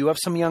 And you have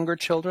some younger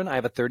children. I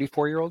have a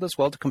 34-year-old as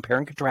well to compare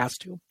and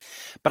contrast to.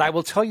 But I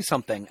will tell you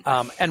something,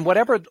 and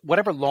whatever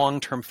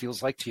long-term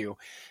feels like to you.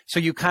 So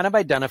you kind of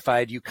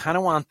identified, you kind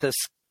of want this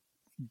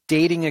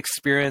dating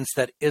experience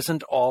that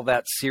isn't all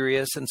that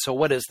serious. And so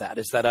what is that?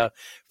 Is that a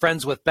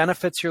friends with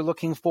benefits you're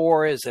looking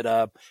for? Is it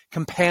a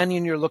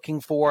companion you're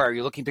looking for? Are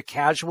you looking to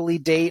casually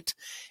date?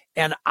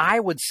 And I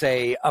would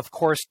say, of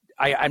course,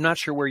 I'm not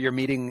sure where you're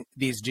meeting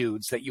these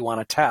dudes that you want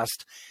to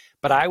test,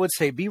 but I would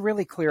say be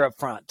really clear up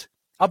front.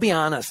 I'll be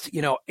honest,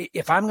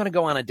 if I'm going to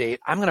go on a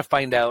date, I'm going to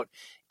find out,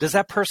 does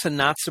that person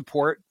not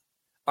support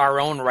our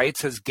own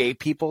rights as gay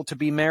people to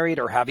be married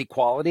or have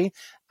equality?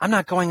 I'm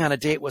not going on a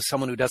date with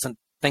someone who doesn't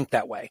think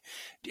that way.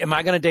 Am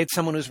I going to date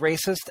someone who's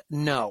racist?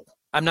 No.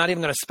 I'm not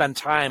even going to spend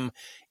time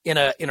in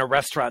a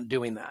restaurant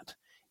doing that.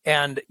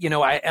 And,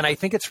 I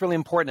think it's really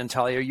important, and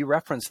Talia, you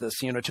referenced this,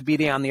 to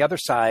be on the other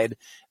side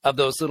of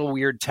those little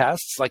weird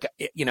tests. Like,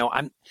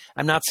 I'm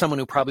not someone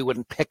who probably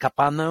wouldn't pick up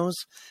on those.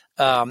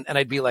 And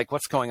I'd be like,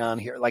 what's going on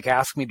here? Like,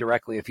 ask me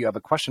directly if you have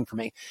a question for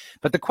me.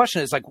 But the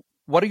question is like,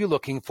 what are you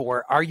looking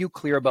for? Are you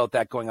clear about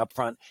that going up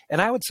front?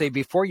 And I would say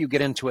before you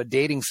get into a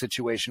dating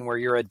situation where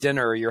you're at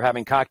dinner or you're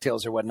having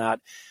cocktails or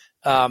whatnot,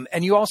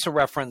 and you also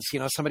reference,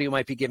 somebody who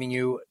might be giving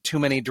you too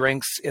many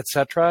drinks,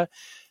 etc.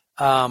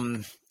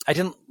 I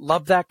didn't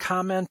love that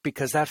comment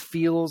because that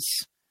feels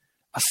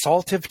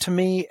assaultive to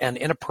me and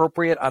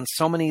inappropriate on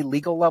so many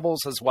legal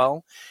levels as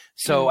well.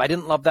 So I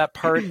didn't love that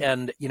part.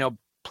 And,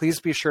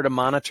 please be sure to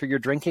monitor your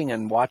drinking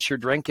and watch your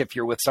drink if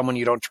you're with someone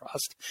you don't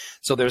trust.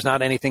 So there's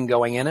not anything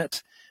going in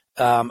it.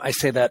 I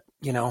say that,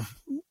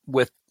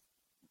 with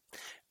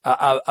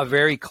a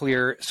very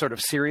clear sort of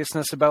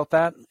seriousness about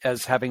that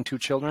as having two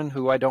children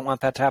who I don't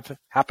want that to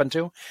happen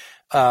to.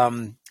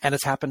 And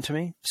it's happened to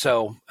me.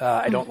 So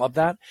I don't love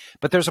that.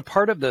 But there's a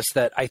part of this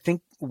that I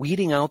think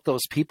weeding out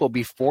those people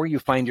before you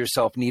find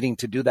yourself needing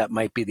to do that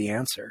might be the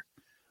answer.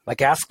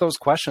 Like, ask those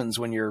questions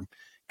when you're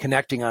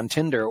connecting on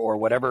Tinder or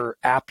whatever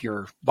app,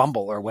 your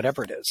Bumble or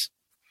whatever it is.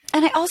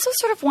 And I also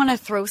sort of want to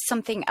throw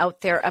something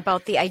out there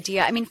about the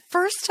idea. I mean,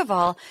 first of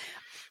all,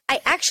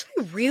 I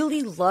actually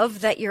really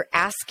love that you're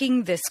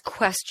asking this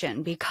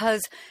question,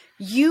 because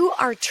you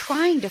are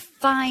trying to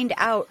find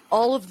out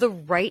all of the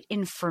right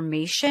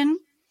information.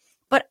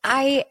 But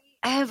I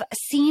have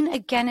seen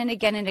again and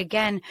again and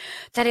again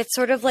that it's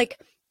sort of like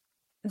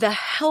the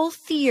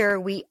healthier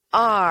we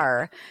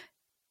are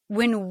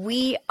when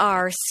we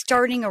are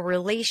starting a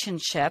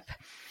relationship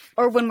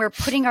or when we're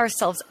putting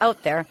ourselves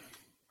out there,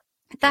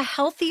 the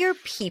healthier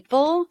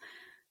people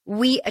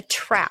we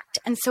attract.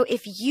 And so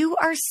if you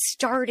are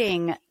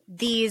starting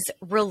these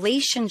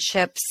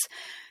relationships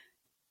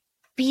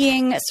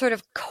being sort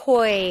of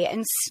coy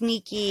and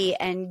sneaky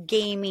and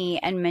gamey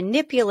and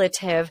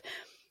manipulative,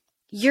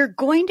 you're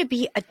going to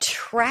be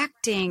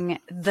attracting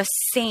the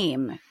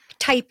same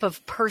type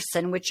of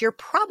person, which you're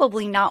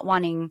probably not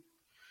wanting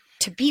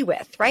to be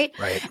with, right?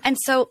 Right. And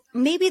so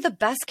maybe the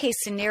best case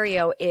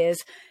scenario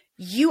is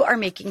you are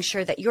making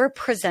sure that you're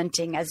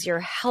presenting as your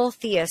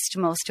healthiest,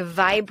 most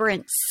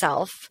vibrant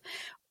self,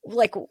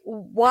 like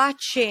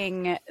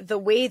watching the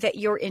way that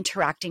you're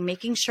interacting,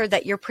 making sure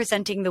that you're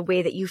presenting the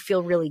way that you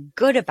feel really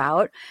good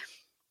about.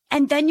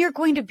 And then you're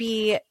going to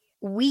be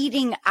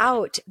weeding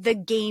out the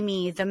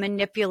gamey, the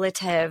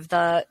manipulative,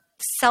 the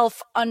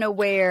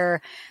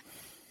self-unaware,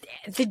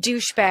 the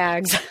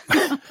douchebags.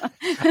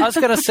 I was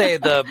going to say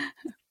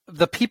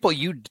the people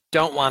you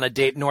don't want to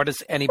date, nor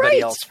does anybody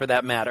Right. else for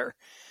that matter.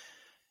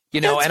 You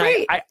know, That's and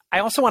right. I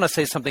also want to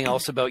say something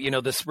else about, you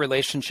know, this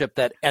relationship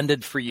that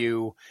ended for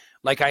you.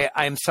 Like,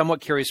 I'm somewhat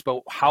curious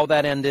about how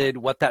that ended,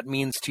 what that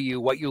means to you,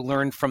 what you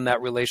learned from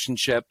that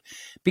relationship,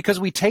 because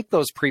we take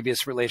those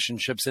previous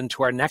relationships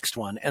into our next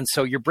one. And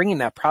so you're bringing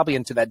that probably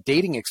into that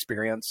dating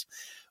experience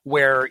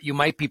where you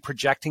might be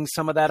projecting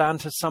some of that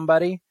onto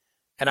somebody.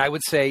 And I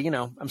would say, you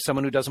know, I'm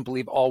someone who doesn't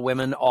believe all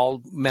women,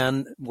 all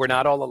men, we're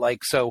not all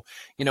alike. So,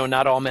 you know,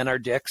 not all men are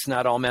dicks.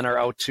 Not all men are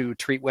out to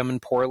treat women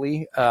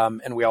poorly.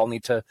 And we all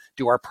need to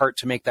do our part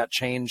to make that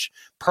change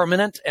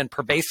permanent and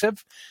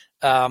pervasive.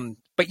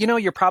 But, you know,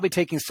 you're probably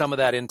taking some of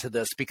that into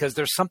this because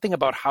there's something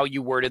about how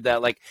you worded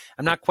that. Like,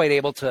 I'm not quite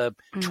able to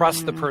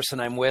trust the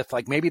person I'm with.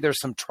 Like, maybe there's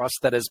some trust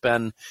that has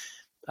been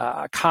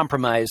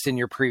compromised in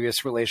your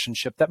previous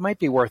relationship that might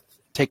be worth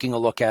taking a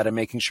look at and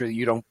making sure that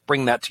you don't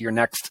bring that to your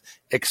next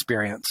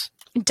experience.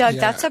 Doug,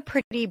 Yeah. that's a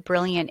pretty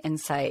brilliant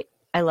insight.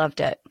 I loved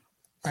it.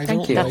 I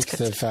Thank don't you. like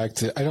That's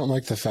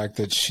the fact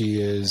that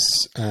she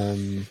is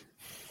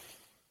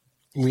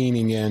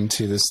leaning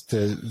into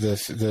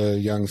the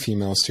young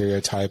female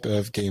stereotype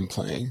of game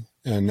playing,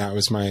 and that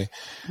was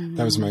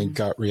my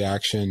gut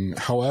reaction.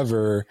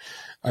 However,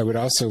 I would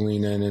also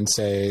lean in and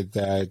say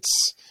that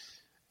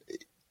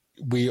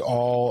we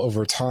all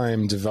over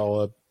time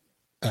develop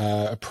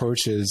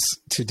approaches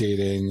to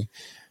dating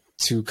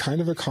to kind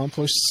of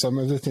accomplish some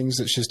of the things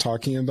that she's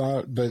talking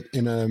about, but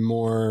in a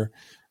more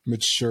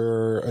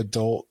mature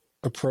adult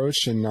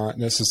approach and not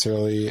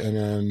necessarily in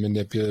a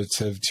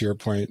manipulative, to your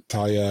point,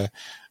 Talia,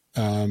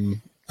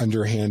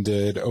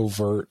 underhanded,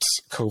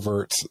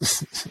 covert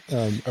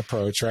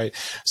approach, right?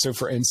 So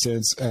for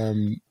instance,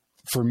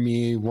 for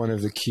me, one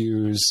of the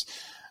cues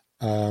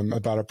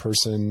about a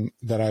person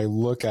that I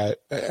look at,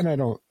 and I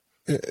don't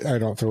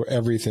throw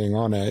everything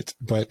on it,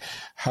 but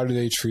how do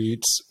they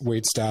treat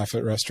wait staff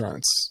at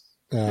restaurants?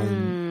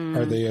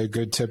 Are they a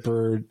good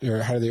tipper, or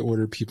how do they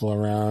order people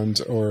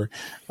around, or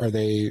are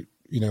they,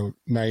 you know,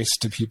 nice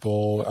to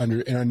people,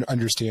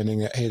 understanding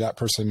that, hey, that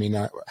person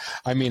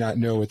I may not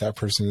know what that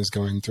person is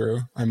going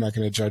through. I'm not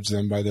going to judge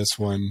them by this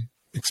one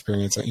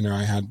experience that, you know,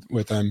 I had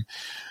with them.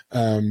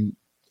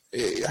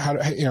 How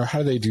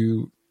do they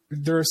do?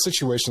 There are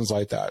situations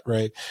like that,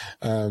 right?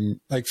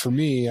 Like for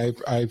me,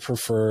 I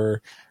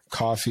prefer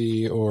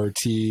coffee or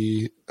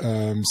tea,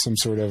 some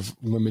sort of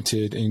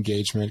limited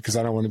engagement, because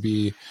I don't want to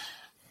be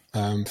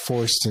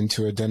forced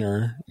into a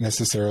dinner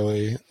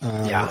necessarily,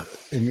 and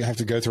you have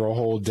to go through a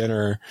whole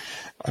dinner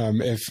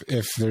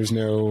if there's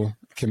no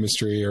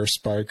chemistry or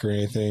spark or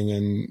anything,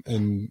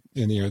 and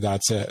you know,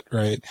 that's it,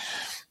 right?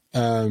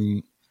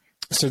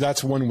 So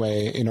that's one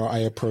way, you know, I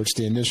approach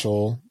the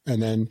initial,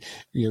 and then,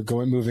 you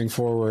know, moving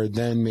forward,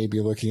 then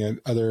maybe looking at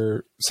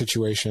other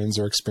situations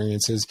or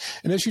experiences.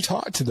 And as you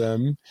talk to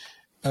them,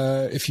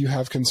 if you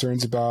have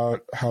concerns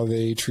about how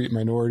they treat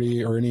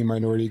minority or any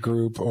minority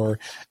group or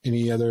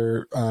any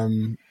other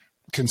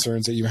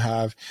concerns that you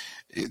have,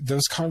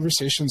 those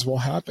conversations will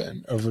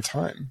happen over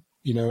time.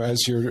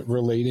 as you're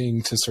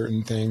relating to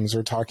certain things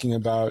or talking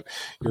about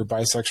your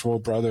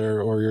bisexual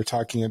brother, or you're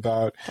talking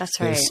about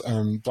this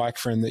Black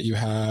friend that you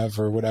have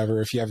or whatever,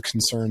 if you have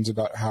concerns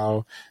about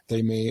how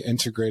they may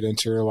integrate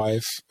into your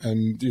life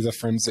and the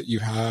friends that you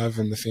have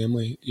and the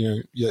family,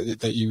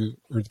 that you,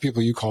 or the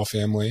people you call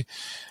family.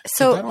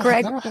 So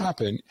Greg, that'll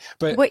happen.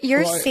 But what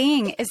you're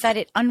saying is that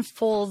it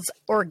unfolds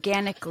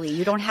organically.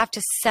 You don't have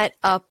to set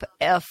up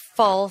a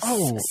false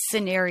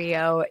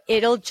scenario.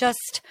 It'll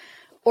just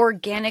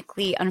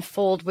organically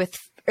unfold with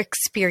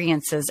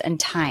experiences and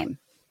time.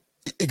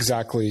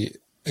 Exactly.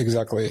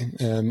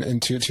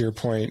 And to your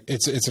point,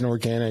 it's an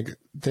organic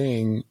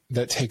thing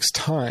that takes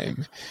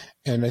time.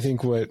 And I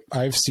think what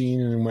I've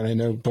seen, and what I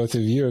know both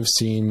of you have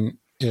seen,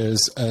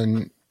 is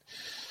a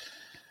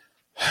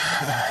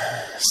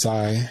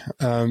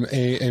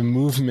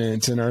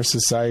movement in our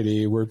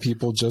society where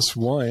people just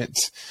want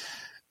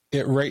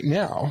it right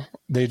now.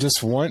 They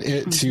just want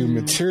it to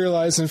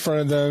materialize in front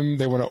of them.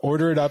 They want to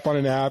order it up on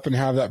an app and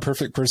have that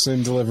perfect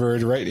person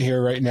delivered right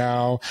here, right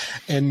now,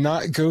 and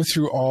not go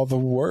through all the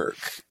work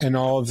and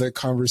all of the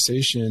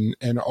conversation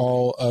and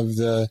all of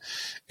the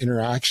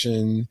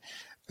interaction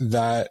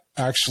that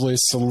actually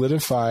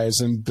solidifies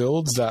and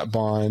builds that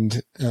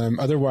bond.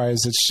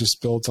 Otherwise, it's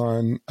just built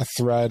on a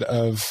thread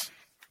of,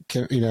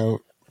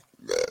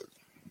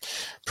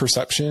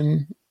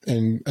 perception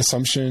and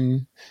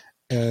assumption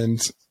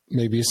and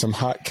maybe some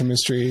hot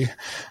chemistry,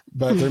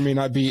 but there may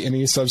not be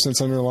any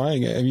substance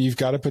underlying it. I mean, you've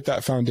got to put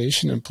that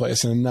foundation in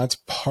place, and that's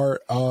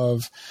part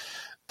of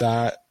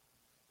that,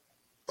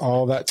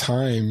 all that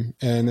time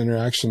and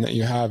interaction that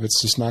you have. It's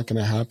just not going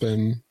to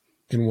happen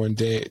in one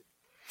date,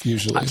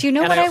 usually. Do you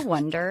know what I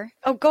wonder?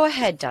 Oh, go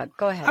ahead, Doug.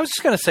 Go ahead. I was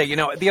just going to say,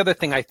 the other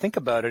thing I think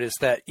about it is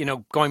that,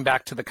 going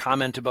back to the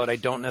comment about I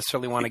don't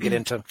necessarily want to get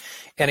into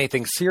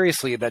anything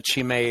seriously that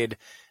she made,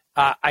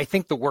 I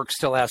think the work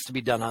still has to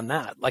be done on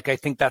that. Like, I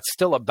think that's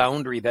still a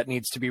boundary that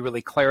needs to be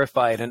really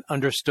clarified and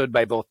understood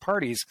by both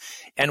parties.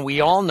 And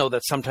we all know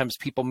that sometimes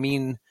people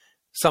mean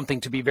something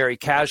to be very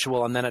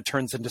casual, and then it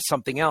turns into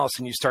something else,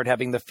 and you start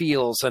having the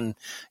feels, and,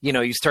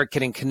 you start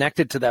getting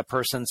connected to that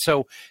person.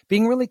 So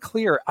being really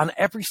clear on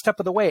every step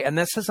of the way. And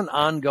this is an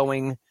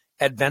ongoing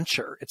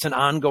adventure. It's an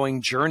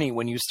ongoing journey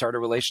when you start a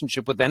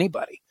relationship with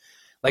anybody.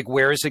 Like,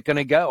 where is it going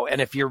to go? And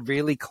if you're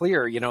really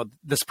clear,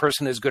 this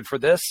person is good for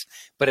this,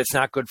 but it's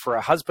not good for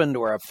a husband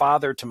or a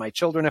father to my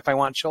children if I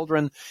want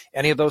children,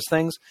 any of those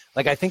things.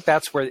 Like, I think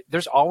that's where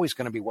there's always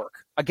going to be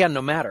work. Again,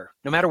 no matter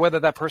whether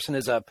that person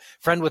is a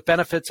friend with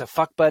benefits, a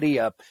fuck buddy,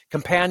 a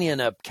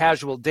companion, a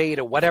casual date,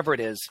 or whatever it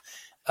is,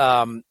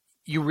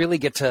 you really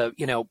get to,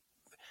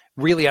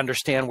 really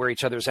understand where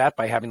each other's at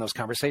by having those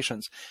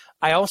conversations.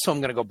 I also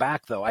am going to go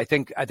back, though. I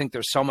think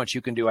there's so much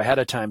you can do ahead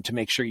of time to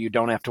make sure you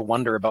don't have to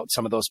wonder about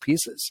some of those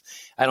pieces.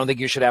 I don't think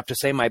you should have to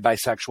say my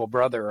bisexual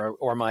brother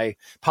or my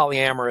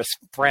polyamorous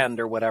friend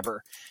or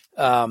whatever.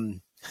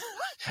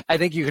 I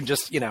think you can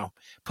just,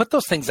 put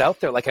those things out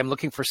there. Like, I'm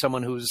looking for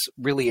someone who's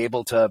really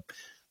able to,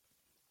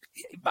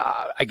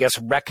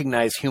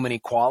 recognize human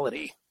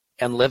equality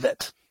and live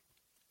it.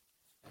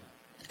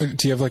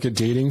 Do you have like a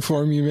dating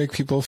form you make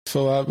people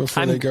fill out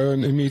before they go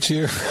and meet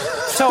you?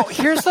 So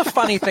here's the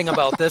funny thing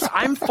about this.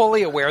 I'm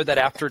fully aware that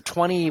after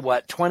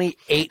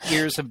 28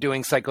 years of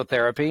doing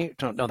psychotherapy,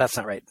 no, that's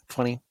not right.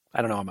 20,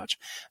 I don't know how much.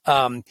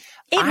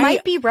 It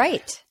might be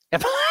right.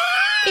 It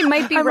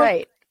might be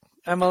right.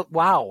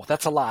 Wow,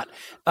 that's a lot.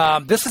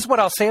 This is what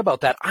I'll say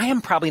about that. I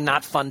am probably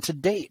not fun to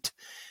date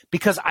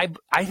because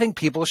I think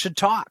people should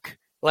talk.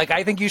 Like,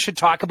 I think you should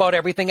talk about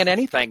everything and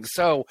anything.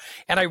 So,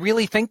 and I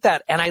really think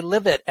that, and I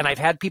live it. And I've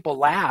had people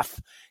laugh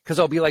because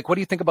I'll be like, what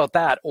do you think about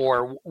that?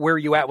 Or where are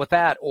you at with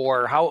that?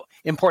 Or how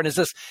important is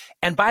this?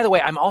 And by the way,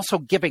 I'm also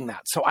giving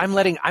that. So I'm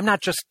not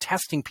just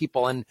testing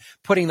people and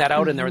putting that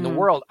out in there in the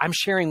world. I'm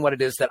sharing what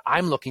it is that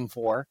I'm looking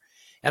for.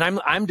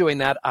 And I'm doing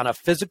that on a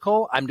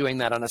physical, I'm doing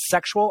that on a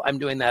sexual, I'm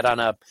doing that on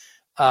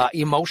a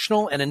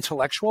emotional and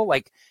intellectual.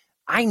 Like,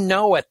 I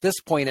know at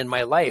this point in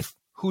my life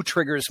who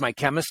triggers my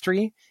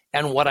chemistry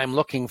and what I'm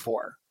looking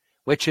for,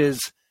 which is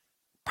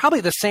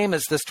probably the same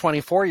as this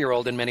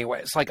 24-year-old in many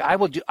ways. Like, I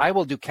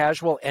will do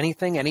casual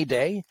anything, any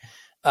day.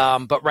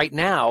 But right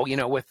now,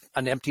 with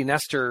an empty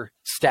nester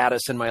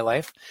status in my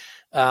life,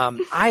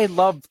 I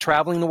love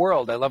traveling the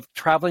world. I love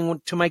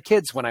traveling to my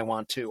kids when I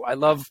want to. I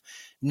love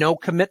no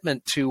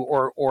commitment to,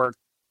 or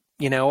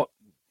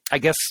I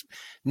guess,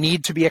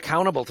 need to be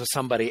accountable to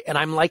somebody. And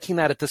I'm liking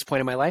that at this point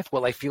in my life.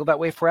 Will I feel that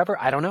way forever?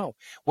 I don't know.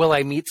 Will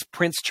I meet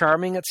Prince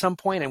Charming at some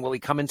point, and will he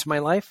come into my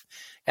life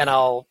and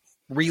I'll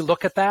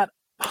relook at that?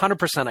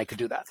 100% I could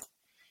do that.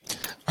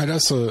 I'd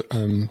also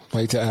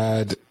like to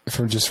add,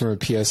 from a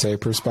PSA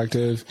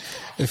perspective,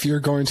 if you're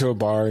going to a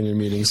bar and you're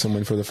meeting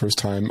someone for the first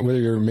time, whether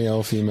you're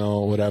male,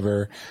 female,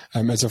 whatever,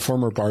 as a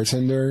former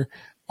bartender,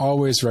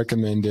 always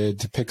recommended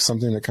to pick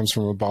something that comes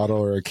from a bottle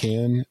or a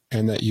can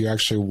and that you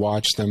actually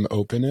watch them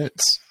open it.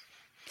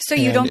 So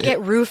you don't get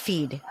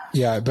roofied.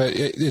 Yeah, but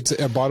it's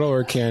a bottle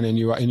or can, and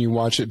you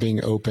watch it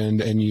being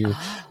opened, and you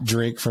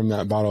drink from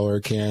that bottle or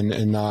can,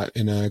 and not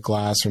in a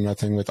glass or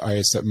nothing with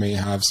ice that may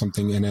have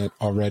something in it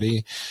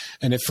already.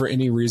 And if for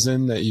any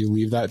reason that you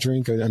leave that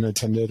drink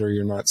unattended, or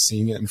you're not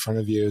seeing it in front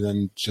of you,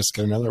 then just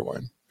get another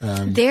one.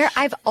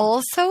 I've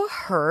also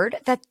heard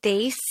that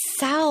they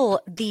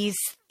sell these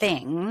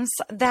things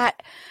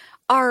that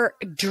are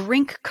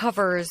drink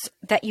covers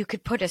that you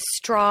could put a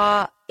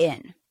straw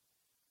in.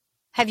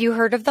 Have you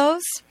heard of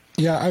those?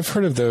 Yeah, I've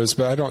heard of those,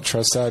 but I don't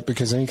trust that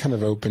because any kind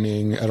of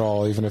opening at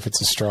all, even if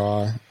it's a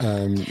straw,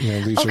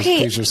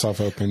 leaves yourself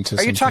open to.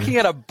 Are you talking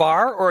at a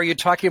bar, or are you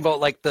talking about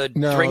like the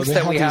drinks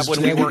that we have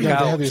when we work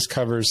out? They have these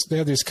covers. They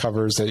have these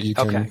covers that you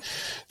can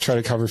try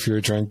to cover for your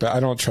drink, but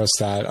I don't trust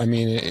that. I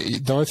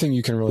mean, the only thing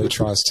you can really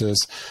trust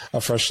is a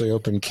freshly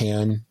opened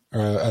can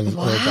or a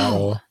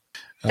bottle.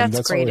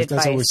 That's great advice.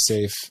 That's always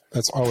safe.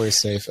 That's always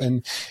safe.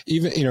 And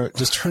even,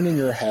 just turning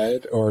your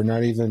head, or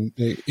not even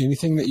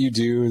anything that you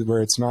do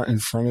where it's not in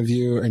front of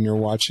you and you're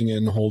watching it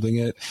and holding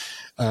it,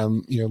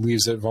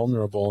 leaves it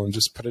vulnerable, and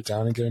just put it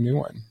down and get a new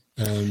one.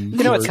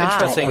 It's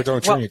interesting. Or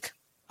don't drink.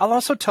 I'll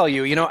also tell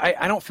you,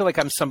 I don't feel like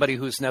I'm somebody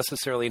who's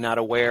necessarily not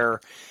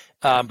aware,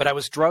 but I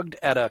was drugged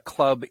at a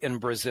club in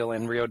Brazil,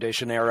 in Rio de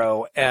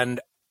Janeiro.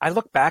 And I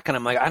look back and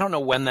I'm like, I don't know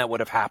when that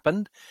would have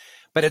happened.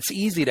 But it's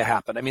easy to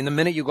happen. I mean, the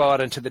minute you go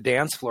out into the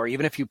dance floor,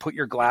 even if you put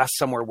your glass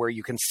somewhere where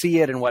you can see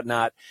it and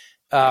whatnot,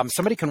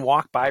 somebody can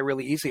walk by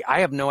really easily.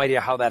 I have no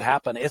idea how that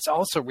happened. It's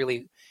also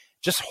really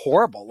just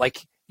horrible.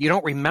 Like, you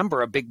don't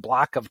remember a big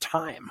block of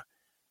time.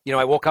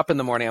 I woke up in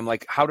the morning, I'm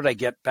like, how did I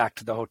get back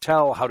to the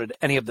hotel? How did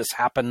any of this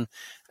happen?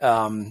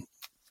 And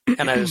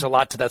there's a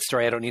lot to that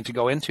story I don't need to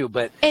go into,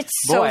 but it's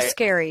so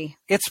scary.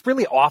 It's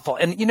really awful.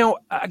 And,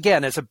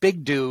 again, as a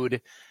big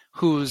dude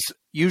who's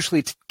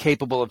usually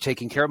capable of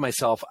taking care of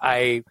myself,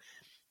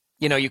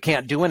 you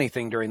can't do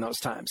anything during those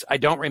times. I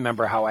don't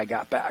remember how I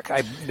got back.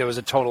 There was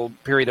a total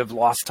period of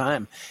lost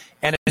time,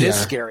 and it is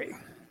scary.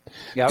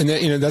 Yep.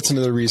 And that's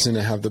another reason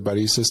to have the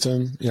buddy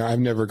system. I've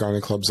never gone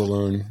to clubs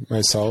alone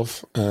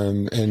myself,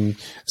 and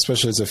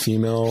especially as a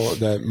female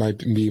that might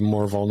be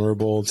more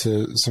vulnerable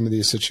to some of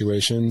these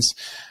situations,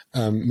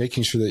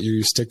 making sure that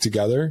you stick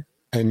together.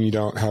 And you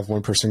don't have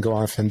one person go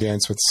off and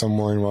dance with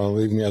someone while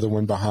leaving the other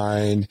one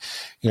behind.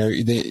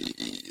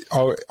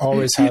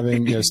 Always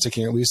having,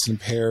 sticking at least in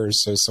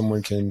pairs so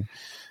someone can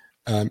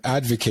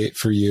advocate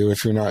for you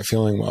if you're not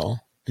feeling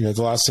well. The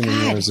last thing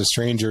you want is a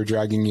stranger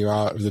dragging you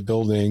out of the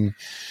building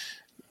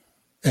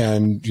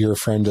and your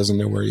friend doesn't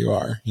know where you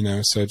are.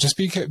 So just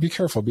be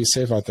careful, be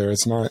safe out there.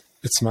 It's not.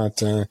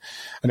 I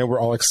know we're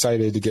all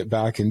excited to get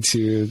back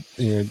into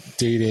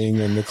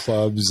dating and the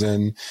clubs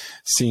and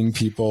seeing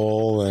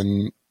people,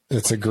 and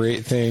it's a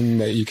great thing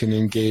that you can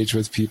engage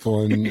with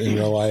people in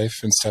real life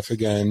and stuff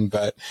again,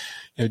 but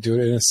do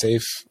it in a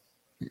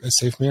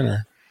safe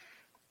manner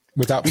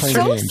without playing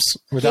games,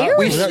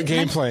 without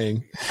game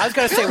playing. I was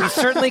going to say, we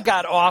certainly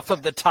got off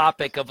of the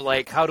topic of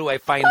like, how do I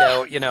find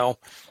out,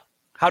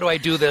 how do I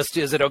do this?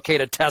 Is it okay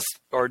to test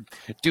or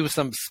do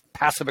some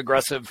passive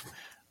aggressive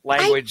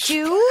language?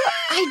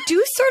 I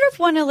do sort of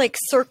want to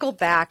circle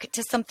back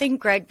to something,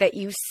 Greg, that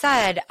you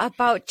said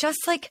about just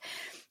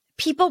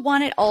people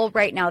want it all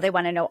right now. They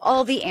want to know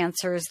all the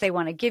answers. They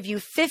want to give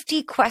you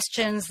 50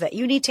 questions that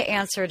you need to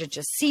answer to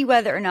just see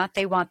whether or not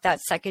they want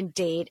that second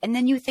date. And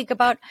then you think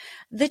about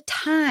the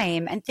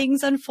time and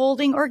things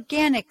unfolding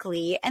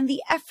organically and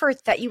the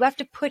effort that you have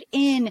to put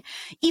in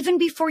even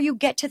before you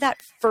get to that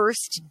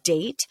first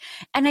date.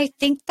 And I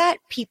think that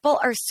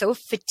people are so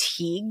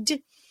fatigued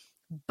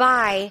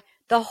by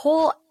the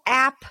whole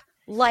app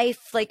life,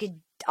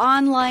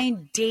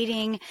 online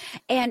dating,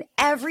 and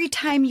every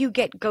time you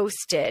get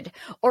ghosted,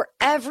 or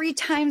every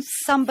time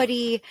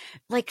somebody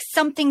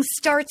something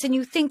starts and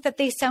you think that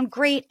they sound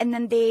great and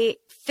then they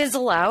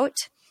fizzle out,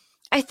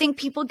 I think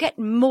people get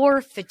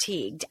more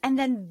fatigued, and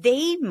then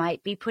they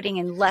might be putting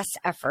in less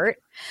effort,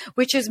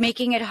 which is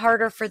making it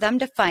harder for them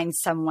to find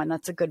someone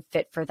that's a good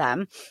fit for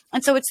them.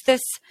 And so it's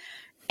this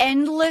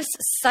endless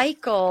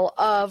cycle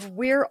of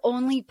we're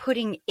only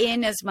putting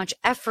in as much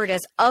effort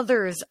as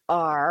others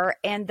are,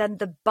 and then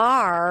the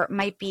bar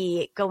might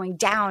be going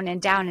down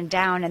and down and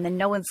down, and then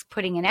no one's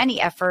putting in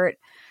any effort,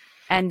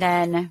 and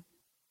then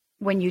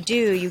when you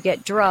do, you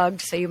get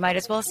drugged, so you might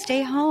as well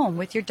stay home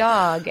with your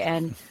dog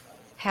and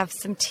have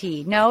some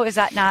tea. No, is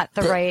that not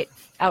the right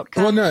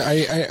outcome? Well, no,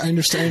 I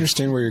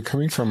understand where you're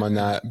coming from on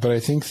that, but I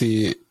think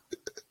the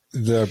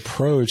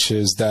approach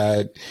is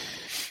that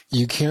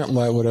you can't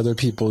let what other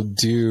people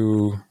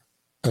do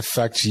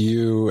affect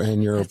you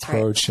and your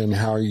approach and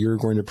how you're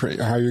going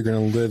to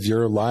live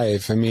your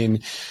life. I mean,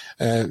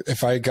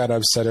 if I got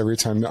upset every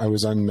time I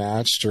was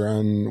unmatched or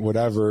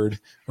unwhatevered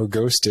or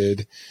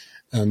ghosted,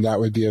 that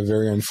would be a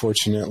very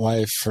unfortunate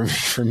life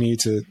for me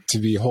to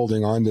be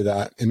holding on to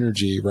that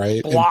energy,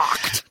 right?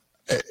 Blocked.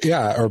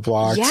 Or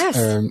blocked. Yes.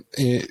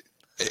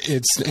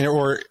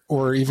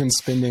 or even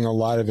spending a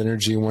lot of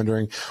energy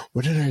wondering,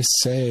 what did I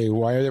say?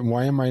 Why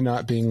am I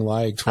not being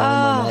liked? Why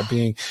am I not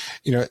being,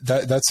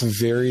 that's a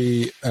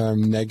very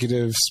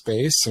negative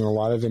space and a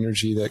lot of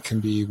energy that can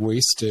be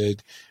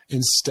wasted.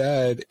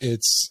 Instead,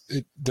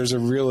 there's a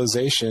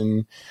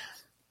realization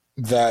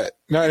that,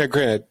 now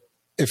granted,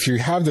 if you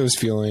have those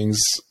feelings,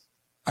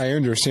 I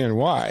understand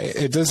why.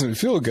 It doesn't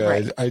feel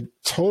good. Right. I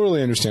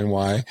totally understand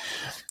why.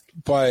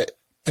 But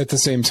at the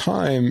same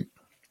time,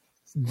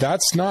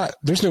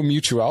 there's no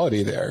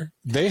mutuality there.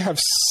 They have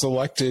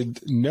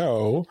selected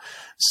no.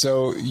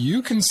 So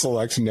you can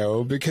select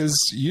no because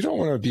you don't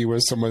want to be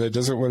with someone that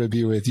doesn't want to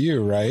be with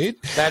you, right?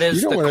 That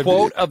is the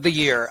quote of the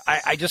year.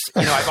 I just,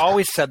 I've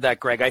always said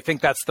that, Greg. I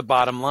think that's the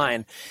bottom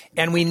line.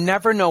 And we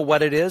never know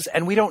what it is,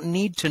 and we don't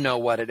need to know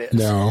what it is.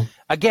 No.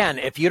 Again,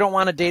 if you don't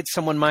want to date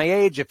someone my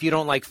age, if you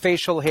don't like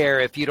facial hair,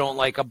 if you don't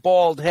like a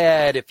bald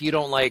head, if you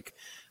don't like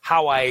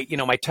how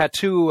my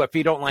tattoo, if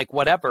you don't like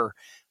whatever,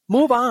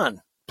 move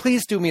on.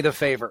 Please do me the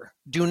favor.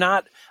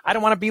 I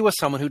don't want to be with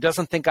someone who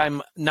doesn't think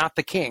I'm not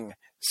the king.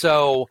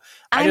 So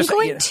I'm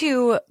going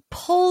to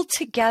pull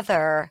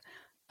together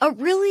a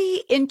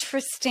really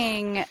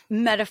interesting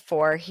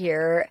metaphor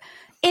here.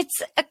 It's,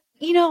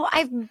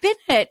 I've been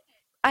at,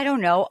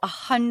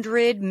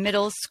 100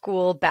 middle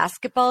school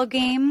basketball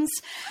games,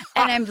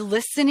 and I'm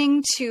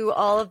listening to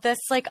all of this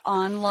like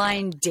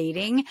online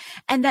dating,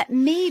 and that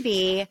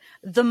maybe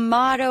the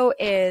motto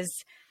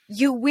is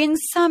you win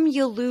some,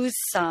 you lose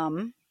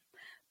some.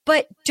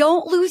 But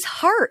don't lose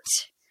heart.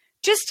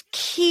 Just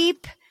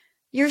keep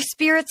your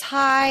spirits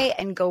high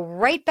and go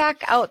right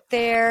back out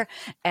there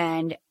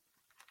and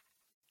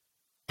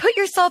put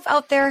yourself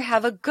out there,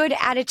 have a good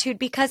attitude,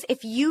 because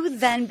if you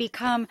then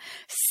become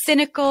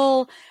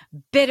cynical,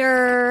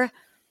 bitter,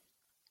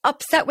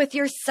 upset with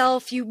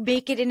yourself, you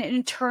make it an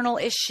internal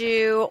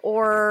issue,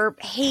 or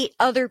hate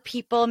other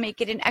people,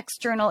 make it an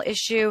external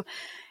issue,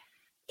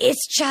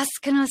 it's just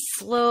going to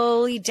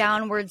slowly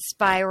downward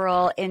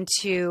spiral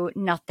into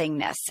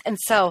nothingness. And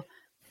so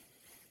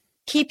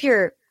keep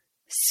your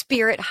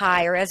spirit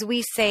high, or as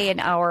we say in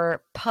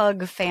our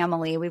pug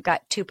family, we've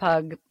got 2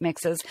 pug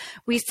mixes.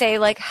 We say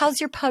like, how's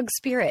your pug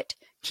spirit?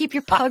 Keep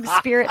your pug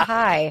spirit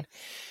high.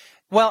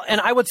 Well,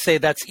 and I would say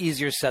that's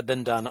easier said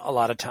than done a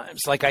lot of times.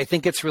 Like, I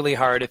think it's really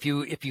hard if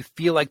you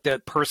feel like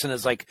that person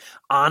is like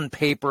on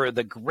paper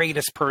the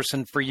greatest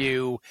person for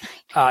you.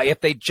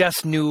 If they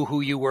just knew who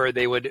you were,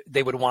 they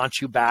would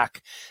want you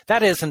back.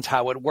 That isn't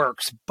how it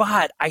works.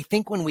 But I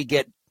think when we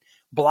get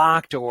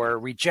blocked or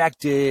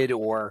rejected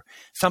or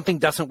something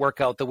doesn't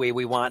work out the way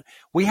we want,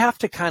 we have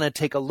to kind of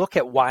take a look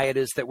at why it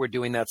is that we're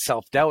doing that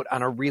self-doubt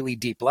on a really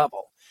deep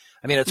level.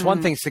 I mean, it's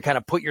one thing to kind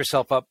of put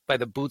yourself up by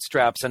the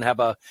bootstraps and have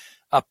a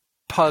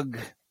pug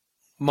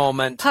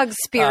moment. Pug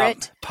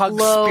spirit.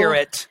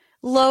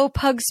 Low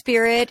pug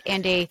spirit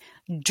and a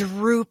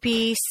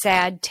droopy,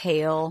 sad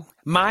tail.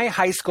 My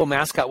high school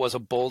mascot was a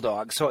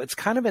bulldog, so it's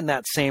kind of in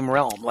that same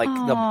realm, like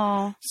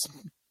the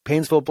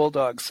Painesville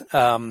Bulldogs.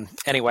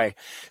 Anyway,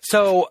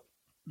 don't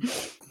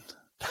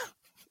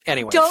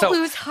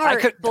lose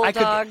heart,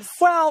 Bulldogs.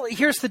 Well,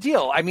 here's the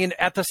deal. I mean,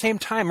 at the same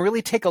time,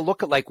 really take a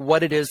look at like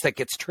what it is that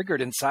gets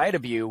triggered inside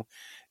of you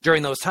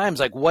during those times.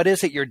 Like, what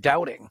is it you're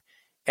doubting?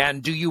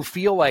 And do you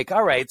feel like,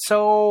 all right,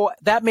 so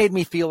that made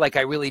me feel like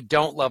I really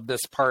don't love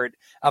this part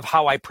of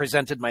how I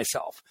presented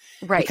myself.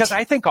 Right. Because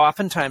I think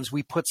oftentimes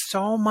we put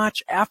so much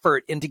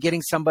effort into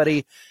getting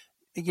somebody,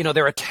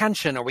 their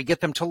attention, or we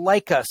get them to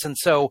like us. And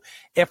so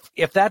if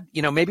that,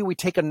 maybe we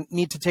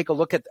need to take a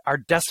look at our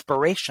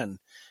desperation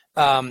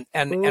and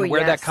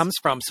where that comes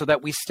from, so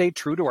that we stay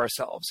true to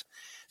ourselves.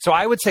 So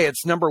I would say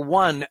it's number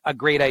one, a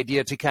great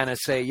idea to kind of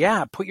say,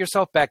 yeah, put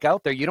yourself back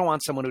out there. You don't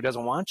want someone who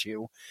doesn't want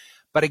you.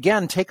 But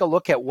again, take a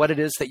look at what it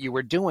is that you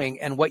were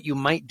doing and what you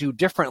might do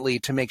differently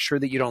to make sure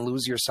that you don't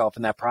lose yourself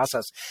in that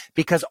process.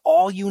 Because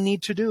all you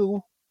need to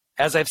do,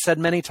 as I've said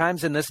many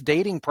times in this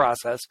dating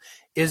process,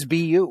 is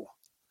be you.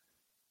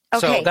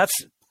 Okay. So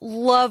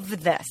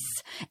love this.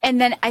 And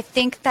then I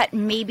think that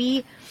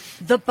maybe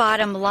the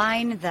bottom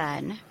line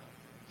then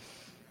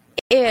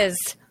is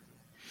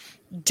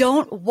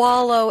don't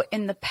wallow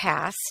in the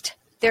past.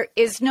 There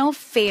is no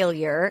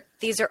failure.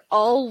 These are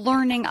all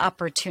learning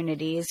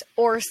opportunities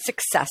or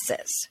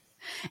successes.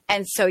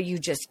 And so you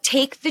just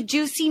take the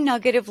juicy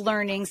nugget of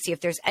learning, see if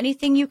there's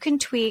anything you can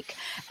tweak,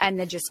 and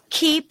then just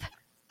keep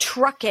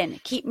trucking,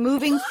 keep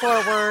moving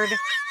forward.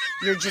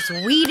 You're just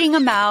weeding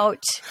them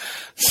out.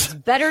 It's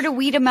better to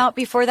weed them out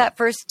before that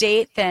first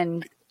date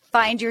than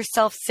find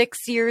yourself 6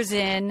 years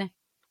in.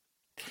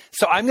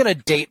 So I'm going to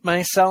date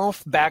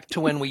myself back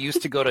to when we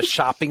used to go to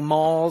shopping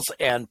malls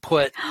and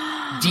put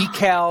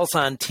decals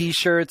on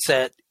T-shirts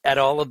at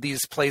all of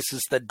these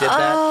places that did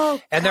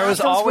that. And there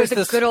was always the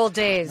this good old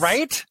days,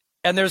 right?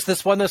 And there's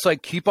this one that's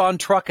like, keep on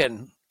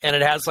trucking. And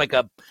it has like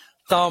a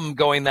thumb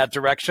going that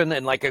direction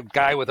and like a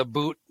guy with a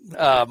boot,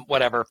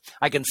 whatever.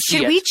 I can see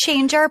Should we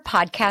change our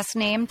podcast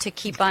name to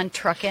Keep on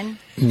Truckin'?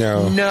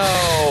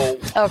 No.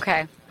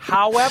 Okay.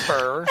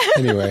 However.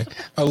 Anyway,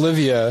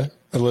 Olivia.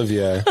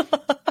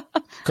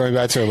 going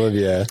back to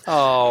Olivia.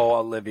 Oh,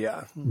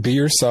 Olivia. Be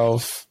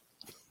yourself.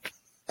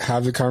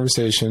 Have the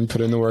conversation,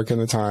 put in the work and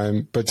the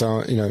time, but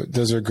don't,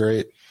 those are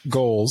great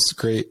goals,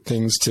 great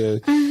things to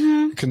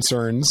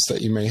concerns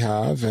that you may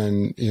have.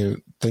 And,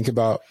 think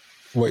about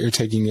what you're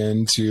taking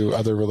into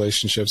other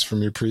relationships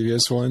from your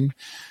previous one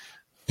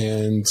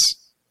and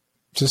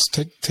just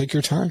take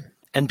your time.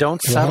 And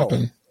don't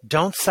settle.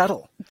 Don't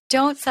settle.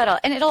 Don't settle.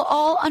 And it'll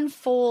all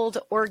unfold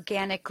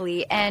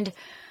organically. And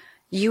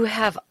you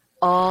have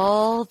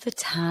all the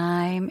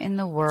time in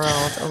the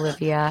world,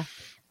 Olivia.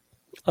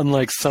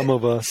 Unlike some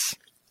of us.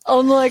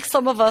 Unlike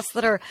some of us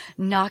that are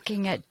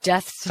knocking at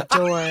death's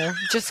door.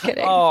 Just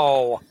kidding.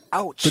 Oh,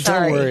 ouch. But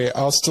Sorry. don't worry,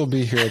 I'll still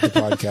be here at the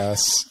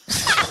podcast.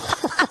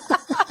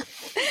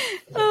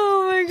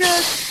 Oh, my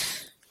God.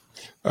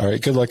 All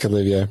right. Good luck,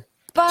 Olivia.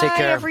 Bye, Take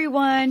care.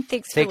 everyone.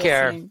 Thanks for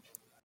listening.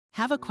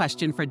 Have a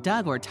question for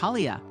Doug or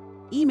Talia?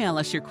 Email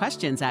us your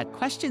questions at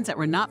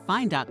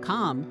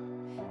questions@we'renotfine.com.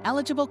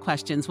 Eligible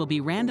questions will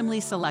be randomly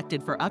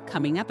selected for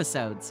upcoming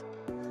episodes.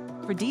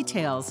 For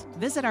details,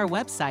 visit our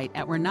website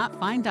at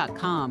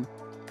we'renotfine.com.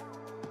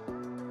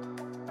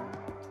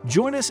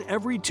 Join us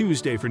every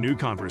Tuesday for new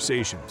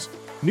conversations,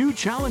 new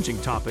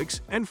challenging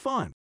topics, and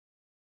fun.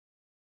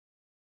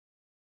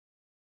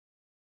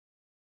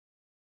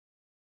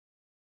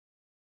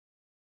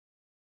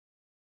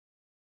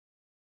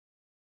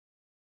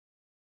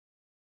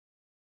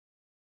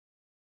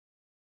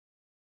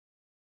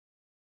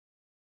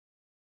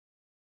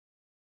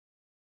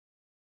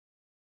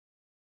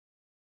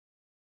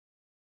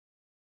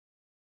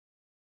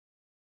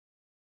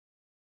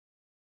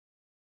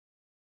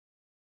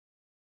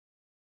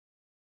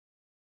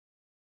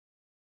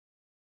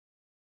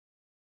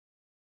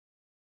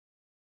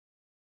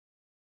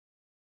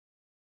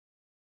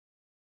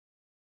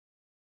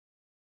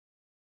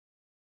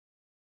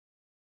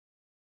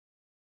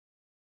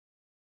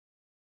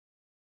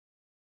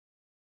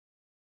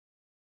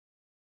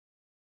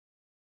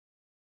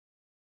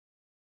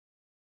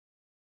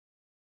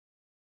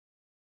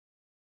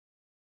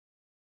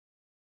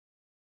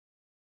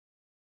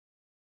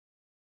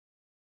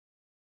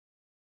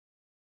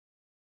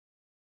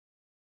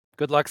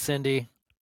 Good luck, Cindy.